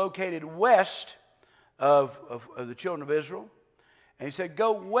was located west of the children of Israel. And he said,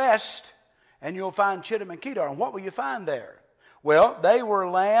 go west, and you'll find Chittim and Kedar. And what will you find there? Well, they were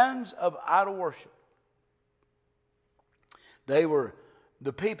lands of idol worship. The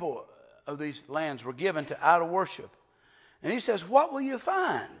people of these lands were given to idol worship. And he says, what will you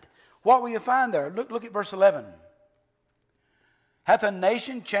find? What will you find there? Look at verse 11. Hath a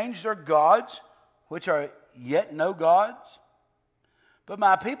nation changed their gods, which are yet no gods? But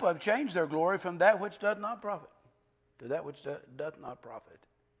my people have changed their glory from that which doth not profit to that which doth not profit.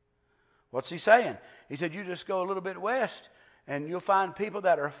 What's he saying? He said, you just go a little bit west, and you'll find people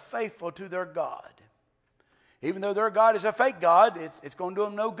that are faithful to their God. Even though their God is a fake God, it's going to do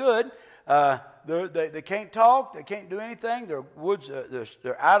them no good. They can't talk. They can't do anything. They're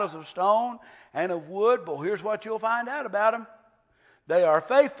idols of stone and of wood. But here's what you'll find out about them. They are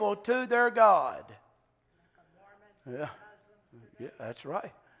faithful to their God. Yeah, yeah, that's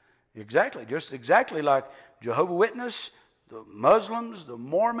right. Exactly. Just exactly like Jehovah's Witness, the Muslims, the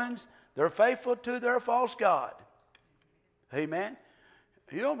Mormons. They're faithful to their false God. Amen.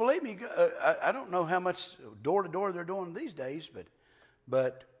 You don't believe me? I don't know how much door to door they're doing these days,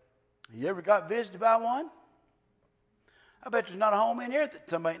 but you ever got visited by one? I bet there's not a home in here that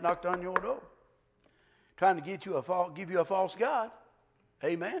somebody knocked on your door, trying to give you a false God.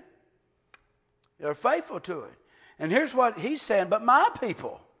 Amen. They're faithful to it, and here's what he's saying: but my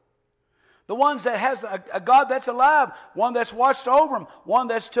people, The ones that has a God that's alive, one that's watched over them, one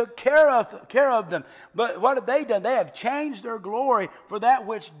that's took care of them. But what have they done? They have changed their glory for that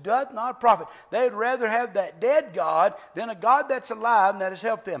which doth not profit. They'd rather have that dead God than a God that's alive and that has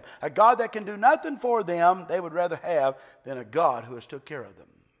helped them. A God that can do nothing for them, they would rather have than a God who has took care of them.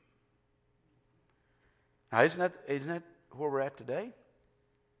 Now, isn't that where we're at today?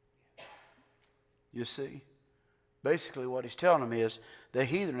 You see? Basically, what he's telling them is the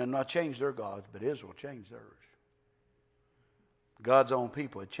heathen have not changed their gods, but Israel changed theirs. God's own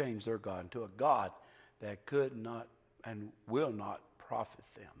people had changed their God into a God that could not and will not profit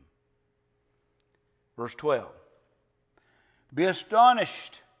them. Verse 12. Be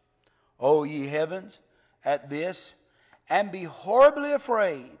astonished, O ye heavens, at this, and be horribly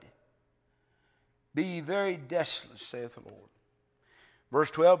afraid. Be ye very desolate, saith the Lord. Verse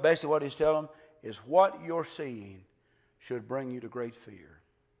 12, basically what he's telling them is what you're seeing should bring you to great fear.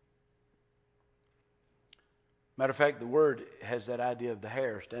 Matter of fact, the word has that idea of the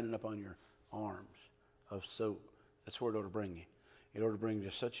hair standing up on your arms of soap. That's where it ought to bring you. It ought to bring you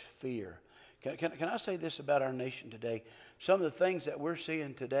to such fear. Can I say this about our nation today? Some of the things that we're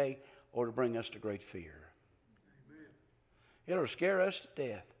seeing today ought to bring us to great fear. Amen. It ought to scare us to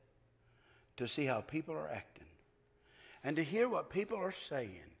death to see how people are acting and to hear what people are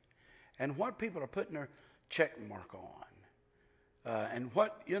saying and what people are putting their check mark on. And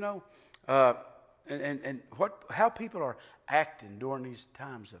what, and how people are acting during these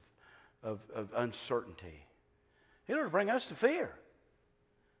times of uncertainty. It ought to bring us to fear.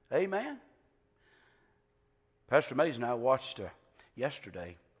 Amen. Pastor Mays and I watched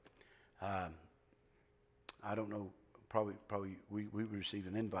yesterday. I don't know, probably we received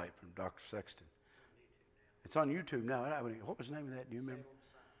an invite from Dr. Sexton. It's on YouTube now. What was the name of that? Do you remember?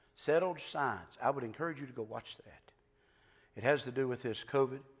 Settled Science. I would encourage you to go watch that. It has to do with this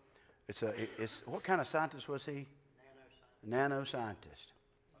COVID. It's what kind of scientist was he? Nanoscientist.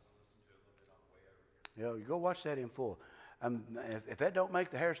 You go watch that in full. If that don't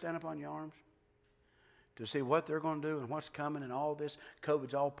make the hair stand up on your arms, to see what they're going to do and what's coming and all this,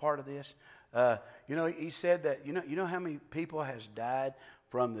 COVID's all part of this. He said that, you know how many people has died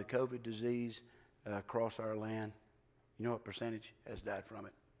from the COVID disease across our land? You know what percentage has died from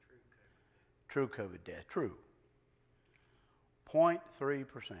it? True COVID death. True.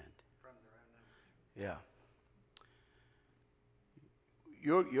 0.3%. Yeah.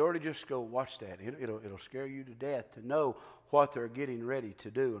 You ought to just go watch that. It'll scare you to death to know what they're getting ready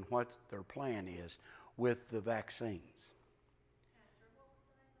to do and what their plan is with the vaccines.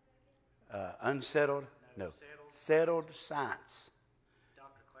 Settled Science.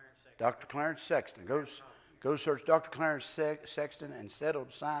 Dr. Clarence Sexton. Go search Dr. Clarence Sexton and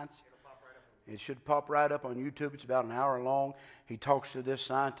Settled Science. It should pop right up on YouTube. It's about an hour long. He talks to this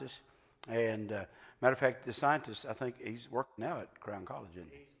scientist. And matter of fact, the scientist, I think he's working now at Crown College, isn't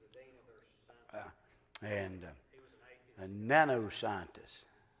he? He's the dean of their science. A nanoscientist.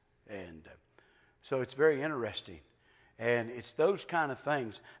 And so it's very interesting. And it's those kind of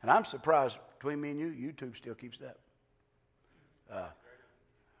things. And I'm surprised, between me and you, YouTube still keeps that.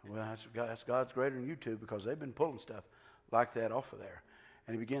 Well, that's God's greater than YouTube, because they've been pulling stuff like that off of there.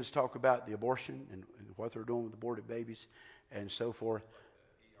 And he begins to talk about the abortion and what they're doing with aborted babies and so forth. ER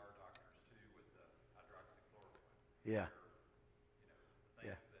doctors too, with hydroxychloroquine. Yeah.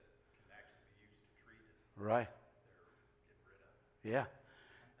 Things that can actually be used to treat it. Right. They're getting rid of. Yeah.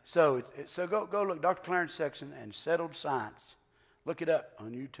 So so go look, Dr. Clarence Sexton and Settled Science. Look it up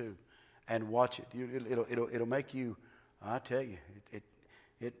on YouTube and watch it. It'll make you. I tell you,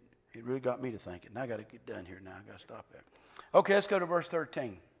 it really got me to thinking. Now I got to get done here. Now I got to stop there. Okay, let's go to verse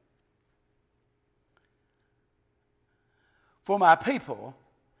 13. For my people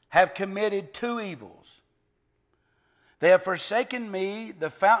have committed two evils. They have forsaken me, the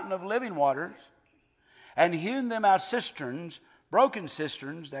fountain of living waters, and hewn them out cisterns, broken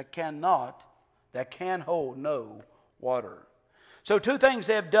cisterns that can hold no water. So two things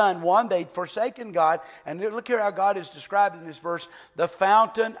they have done. One, they've forsaken God. And look here how God is described in this verse. The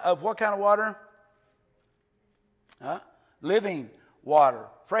fountain of what kind of water? Living water,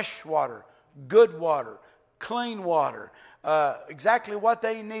 fresh water, good water, clean water. Exactly what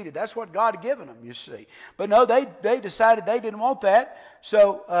they needed. That's what God had given them, you see. But no, they decided they didn't want that.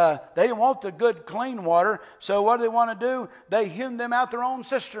 So they didn't want the good, clean water. So what do they want to do? They hewn them out their own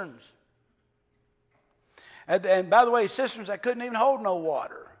cisterns. And by the way, cisterns that couldn't even hold no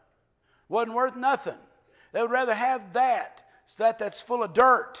water. Wasn't worth nothing. They would rather have that. So that's full of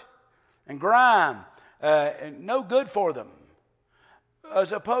dirt and grime and no good for them.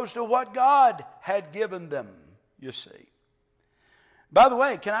 As opposed to what God had given them, you see. By the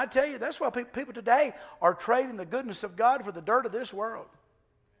way, can I tell you, that's why people today are trading the goodness of God for the dirt of this world.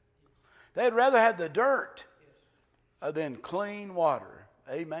 They'd rather have the dirt than clean water.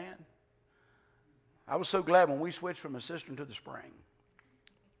 Amen. I was so glad when we switched from a cistern to the spring. It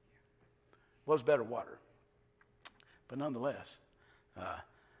was better water. But nonetheless,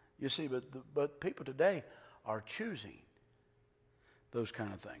 you see, but people today are choosing those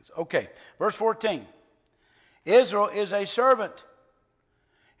kind of things. Okay, verse 14. Israel is a servant.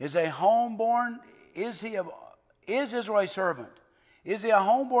 Is Israel a servant? Is he a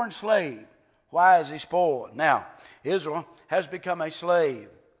homeborn slave? Why is he spoiled? Now, Israel has become a slave.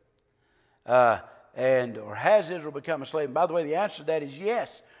 Or has Israel become a slave? And by the way, the answer to that is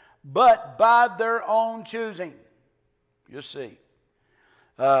yes. But by their own choosing. You see.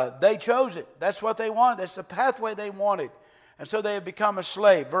 They chose it. That's what they wanted. That's the pathway they wanted. And so they have become a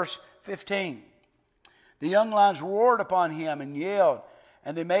slave. Verse 15. The young lions roared upon him and yelled,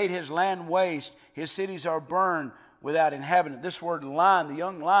 and they made his land waste. His cities are burned without inhabitant. This word lion, the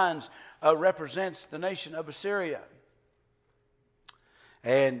young lions, represents the nation of Assyria.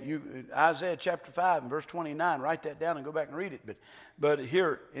 And Isaiah chapter 5 and verse 29, write that down and go back and read it. But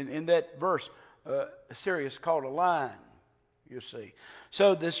here in that verse, Assyria is called a lion, you see.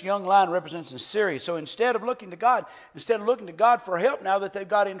 So this young lion represents Assyria. So instead of looking to God for help now that they've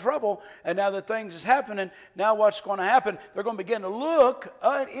got in trouble and now that things is happening, now what's going to happen? They're going to begin to look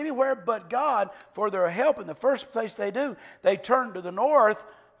anywhere but God for their help. In the first place they do, they turn to the north,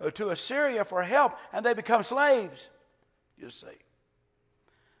 to Assyria for help, and they become slaves, you see.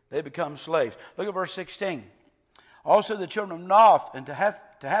 They become slaves. Look at verse 16. Also the children of Noph and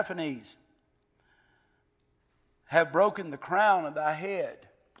Tahaphanes have broken the crown of thy head.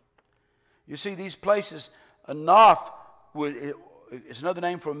 You see, these places, Noph is another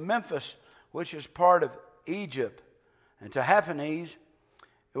name for Memphis, which is part of Egypt. And Tahaphanes,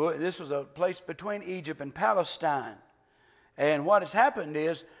 this was a place between Egypt and Palestine. And what has happened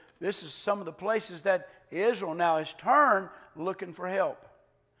is, this is some of the places that Israel now has turned looking for help.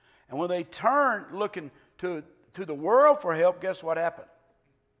 And when they turned looking to the world for help, guess what happened?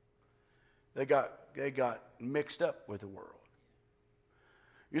 They got mixed up with the world.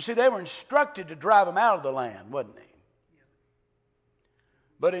 You see, they were instructed to drive them out of the land, wasn't they?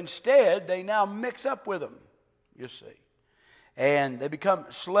 But instead, they now mix up with them, you see. And they become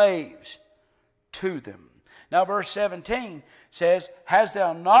slaves to them. Now, verse 17 says, hast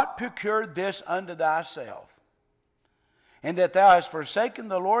thou not procured this unto thyself? And that thou hast forsaken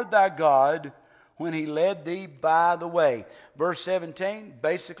the Lord thy God when he led thee by the way. Verse 17,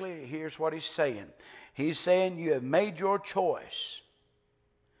 basically, here's what he's saying. He's saying you have made your choice.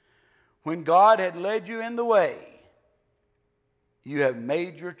 When God had led you in the way, you have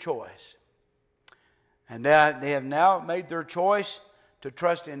made your choice. And that they have now made their choice to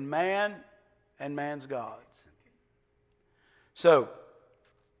trust in man and man's gods. So,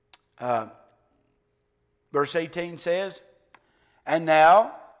 verse 18 says, and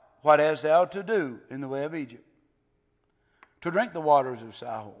now, what hast thou to do in the way of Egypt? To drink the waters of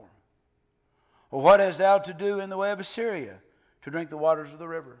Sihor. Or what hast thou to do in the way of Assyria? To drink the waters of the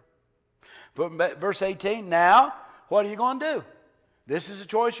river. But verse 18, now, what are you going to do? This is a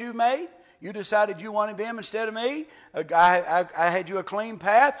choice you made. You decided you wanted them instead of me. I had you a clean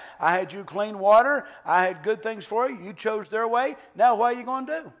path. I had you clean water. I had good things for you. You chose their way. Now what are you going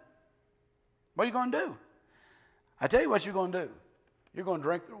to do? What are you going to do? I tell you what you're going to do. You're going to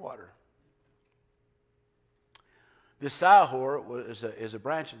drink their water. This Sihor is a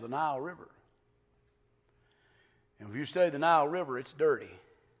branch of the Nile River. And if you study the Nile River, it's dirty.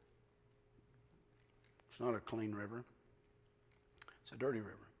 It's not a clean river. It's a dirty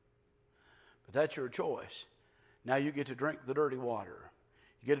river. But that's your choice. Now you get to drink the dirty water.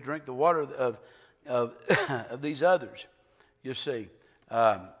 You get to drink the water of these others. You see,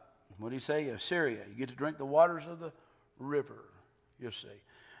 what do you say? Assyria. You get to drink the waters of the river. You see.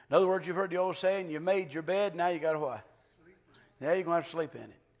 In other words, you've heard the old saying, you made your bed, now you got to what? Now you're going to have to sleep in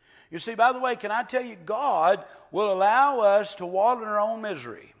it. You see, by the way, can I tell you, God will allow us to wallow in our own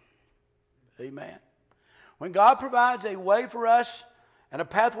misery. Amen. When God provides a way for us and a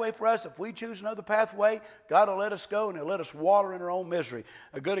pathway for us, if we choose another pathway, God will let us go and He'll let us wallow in our own misery.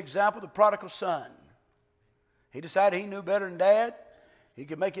 A good example, the prodigal son. He decided he knew better than Dad. He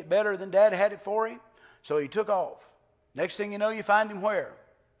could make it better than Dad had it for him. So he took off. Next thing you know, you find him where?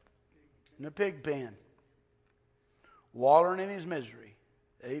 In a pig pen. Wallowing in his misery.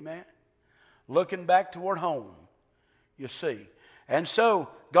 Amen. Looking back toward home. You see. And so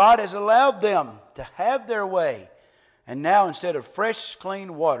God has allowed them to have their way. And now instead of fresh,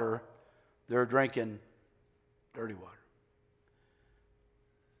 clean water, they're drinking dirty water.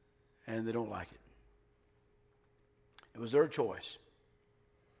 and they don't like it. It was their choice.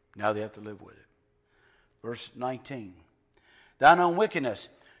 Now they have to live with it. Verse 19. Thine own wickedness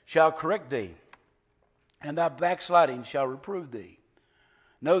shall correct thee, and thy backsliding shall reprove thee.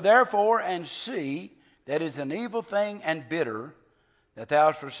 Know therefore and see that it is an evil thing and bitter, that thou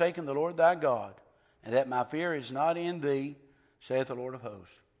hast forsaken the Lord thy God, and that my fear is not in thee, saith the Lord of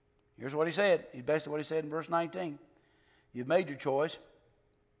hosts. Here's what he said. He's basically what he said in verse 19. You've made your choice.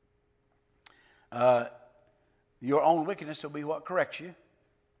 Your own wickedness will be what corrects you,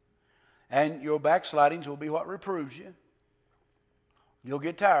 and your backslidings will be what reproves you. You'll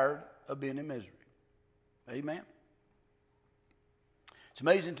get tired of being in misery. Amen. It's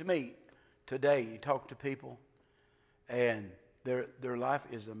amazing to me today. You talk to people, and their life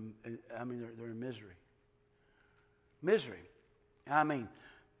is they're in misery. Misery. I mean,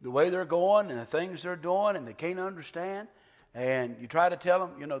 the way they're going and the things they're doing, and they can't understand. And you try to tell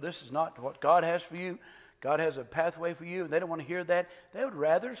them, this is not what God has for you. God has a pathway for you, and they don't want to hear that. They would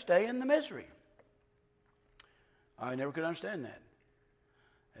rather stay in the misery. I never could understand that.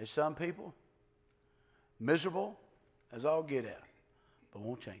 There's some people, miserable as all get out, but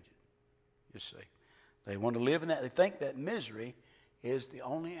won't change it. You see. They want to live in that. They think that misery is the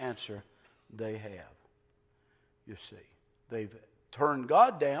only answer they have. You see. They've turned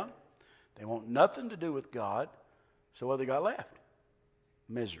God down. They want nothing to do with God. So what they got left?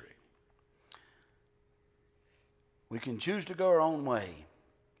 Misery. We can choose to go our own way.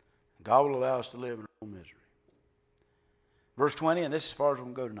 God will allow us to live in our own misery. Verse 20, and this is as far as we're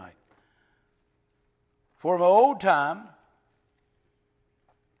going to go tonight. For of old time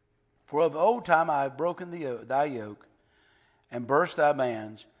I have broken thy yoke, and burst thy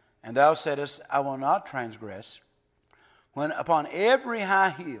bands, and thou saidst, I will not transgress. When upon every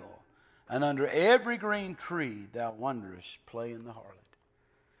high hill, and under every green tree, thou wanderest, playing the harlot.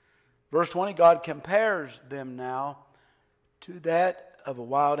 Verse 20, God compares them now to that of a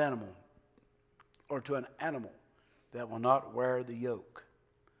wild animal, or to an animal that will not wear the yoke.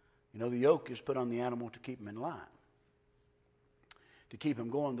 The yoke is put on the animal to keep him in line, to keep him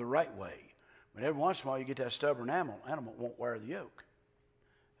going the right way. But every once in a while you get that stubborn animal won't wear the yoke.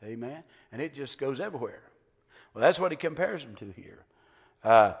 Amen? And it just goes everywhere. Well, that's what he compares them to here.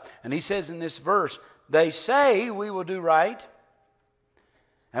 And he says in this verse, they say we will do right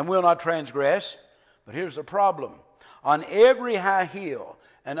and will not transgress. But here's the problem. On every high hill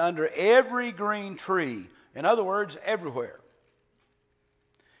and under every green tree, in other words, everywhere,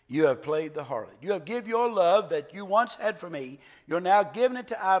 you have played the harlot. You have given your love that you once had for me. You're now giving it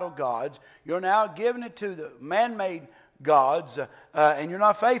to idol gods. You're now giving it to the man-made gods, and you're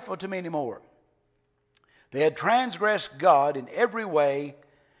not faithful to me anymore. They had transgressed God in every way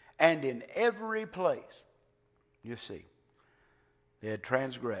and in every place. You see, they had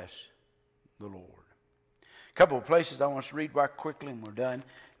transgressed the Lord. A couple of places I want us to read right quickly, and we're done,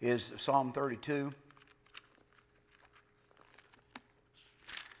 is Psalm 32.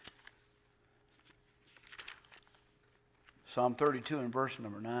 Psalm 32 and verse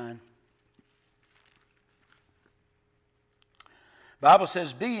number 9. The Bible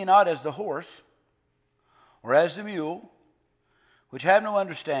says, be ye not as the horse, or as the mule, which have no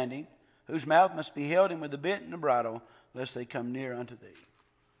understanding, whose mouth must be held in with the bit and the bridle, lest they come near unto thee.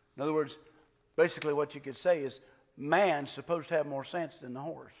 In other words, basically what you could say is, man's supposed to have more sense than the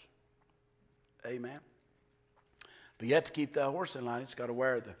horse. Amen. But yet to keep that horse in line, it's got to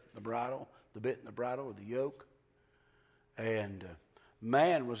wear the bridle, the bit and the bridle, or the yoke. And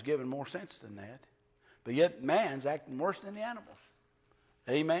man was given more sense than that. But yet man's acting worse than the animals.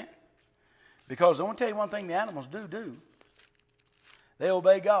 Amen. Because I want to tell you one thing the animals do. They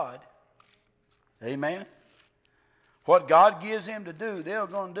obey God. Amen. What God gives them to do, they're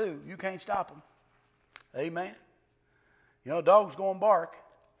going to do. You can't stop them. Amen. A dog's going to bark.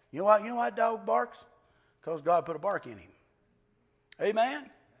 You know why a dog barks? Because God put a bark in him. Amen.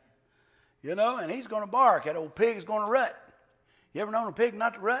 And he's going to bark. That old pig is going to rut. You ever known a pig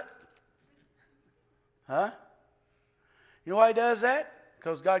not to rut? Huh? You know why he does that?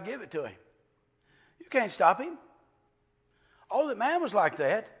 Because God gave it to him. You can't stop him. Oh, that man was like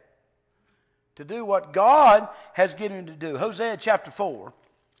that. To do what God has given him to do. Hosea chapter 4.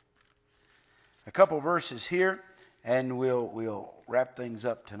 A couple of verses here, and we'll wrap things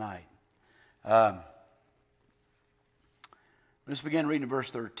up tonight. Let's begin reading verse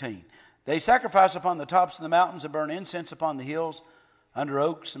 13. They sacrifice upon the tops of the mountains and burn incense upon the hills, under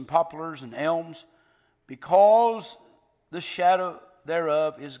oaks and poplars and elms, because the shadow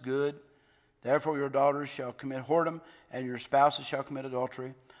thereof is good. Therefore your daughters shall commit whoredom, and your spouses shall commit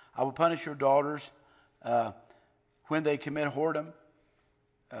adultery. I will punish your daughters when they commit whoredom,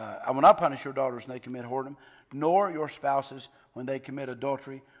 I will not punish your daughters when they commit whoredom, nor your spouses when they commit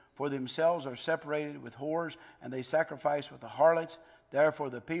adultery. For themselves are separated with whores, and they sacrifice with the harlots. Therefore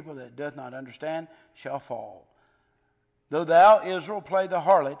the people that doth not understand shall fall. Though thou, Israel, play the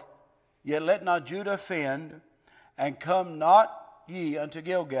harlot, yet let not Judah offend, and come not ye unto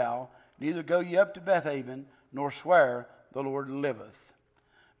Gilgal, neither go ye up to Bethaven, nor swear, the Lord liveth.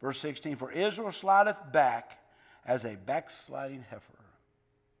 Verse 16, for Israel slideth back as a backsliding heifer.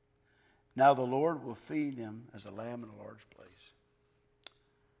 Now the Lord will feed them as a lamb in a large place.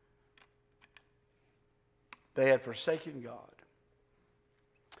 They had forsaken God.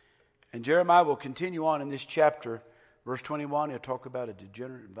 And Jeremiah will continue on in this chapter. Verse 21, he'll talk about a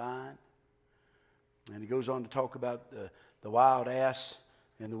degenerate vine. And he goes on to talk about the wild ass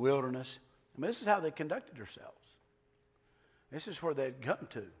in the wilderness. I mean, this is how they conducted themselves. This is where they'd come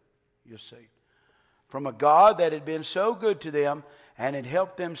to, you see. From a God that had been so good to them and had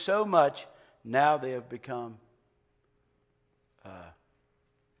helped them so much, now they have become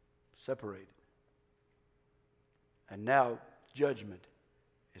separated. And now judgment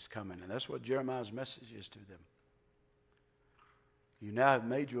is coming. And that's what Jeremiah's message is to them. You now have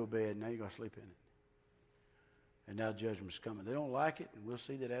made your bed, now you're going to sleep in it. And now judgment's coming. They don't like it, and we'll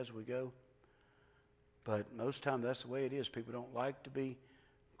see that as we go. But most times that's the way it is. People don't like to be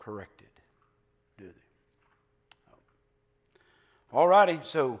corrected, do they? All righty,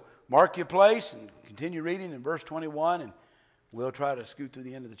 so mark your place and continue reading in verse 21, and we'll try to scoot through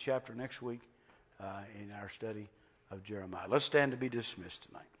the end of the chapter next week in our study of Jeremiah. Let's stand to be dismissed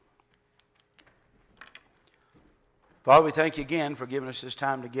tonight. Father, we thank you again for giving us this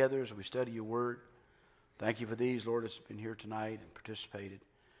time together as we study your word. Thank you for these, Lord, that's been here tonight and participated.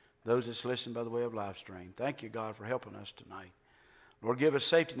 Those that's listened by the way of live stream. Thank you, God, for helping us tonight. Lord, give us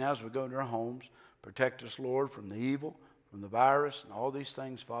safety now as we go into our homes. Protect us, Lord, from the evil, from the virus, and all these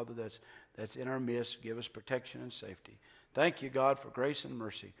things, Father, that's in our midst. Give us protection and safety. Thank you, God, for grace and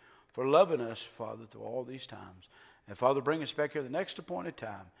mercy, for loving us, Father, through all these times. And, Father, bring us back here the next appointed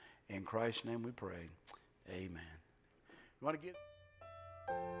time. In Christ's name we pray. Amen. You want to get...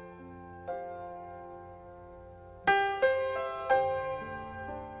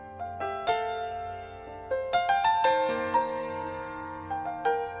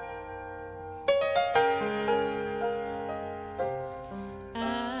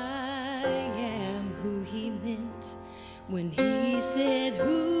 When he said,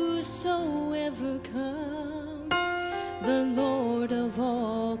 whosoever come, the Lord of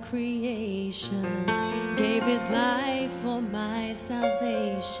all creation gave his life for my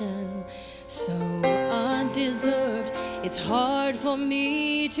salvation. So undeserved, it's hard for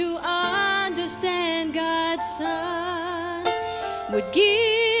me to understand God's Son would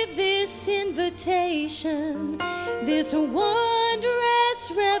give this invitation, this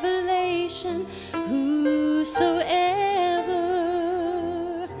wondrous revelation. Whosoever,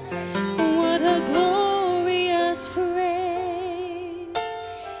 what a glorious phrase.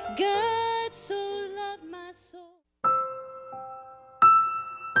 God so loved my soul.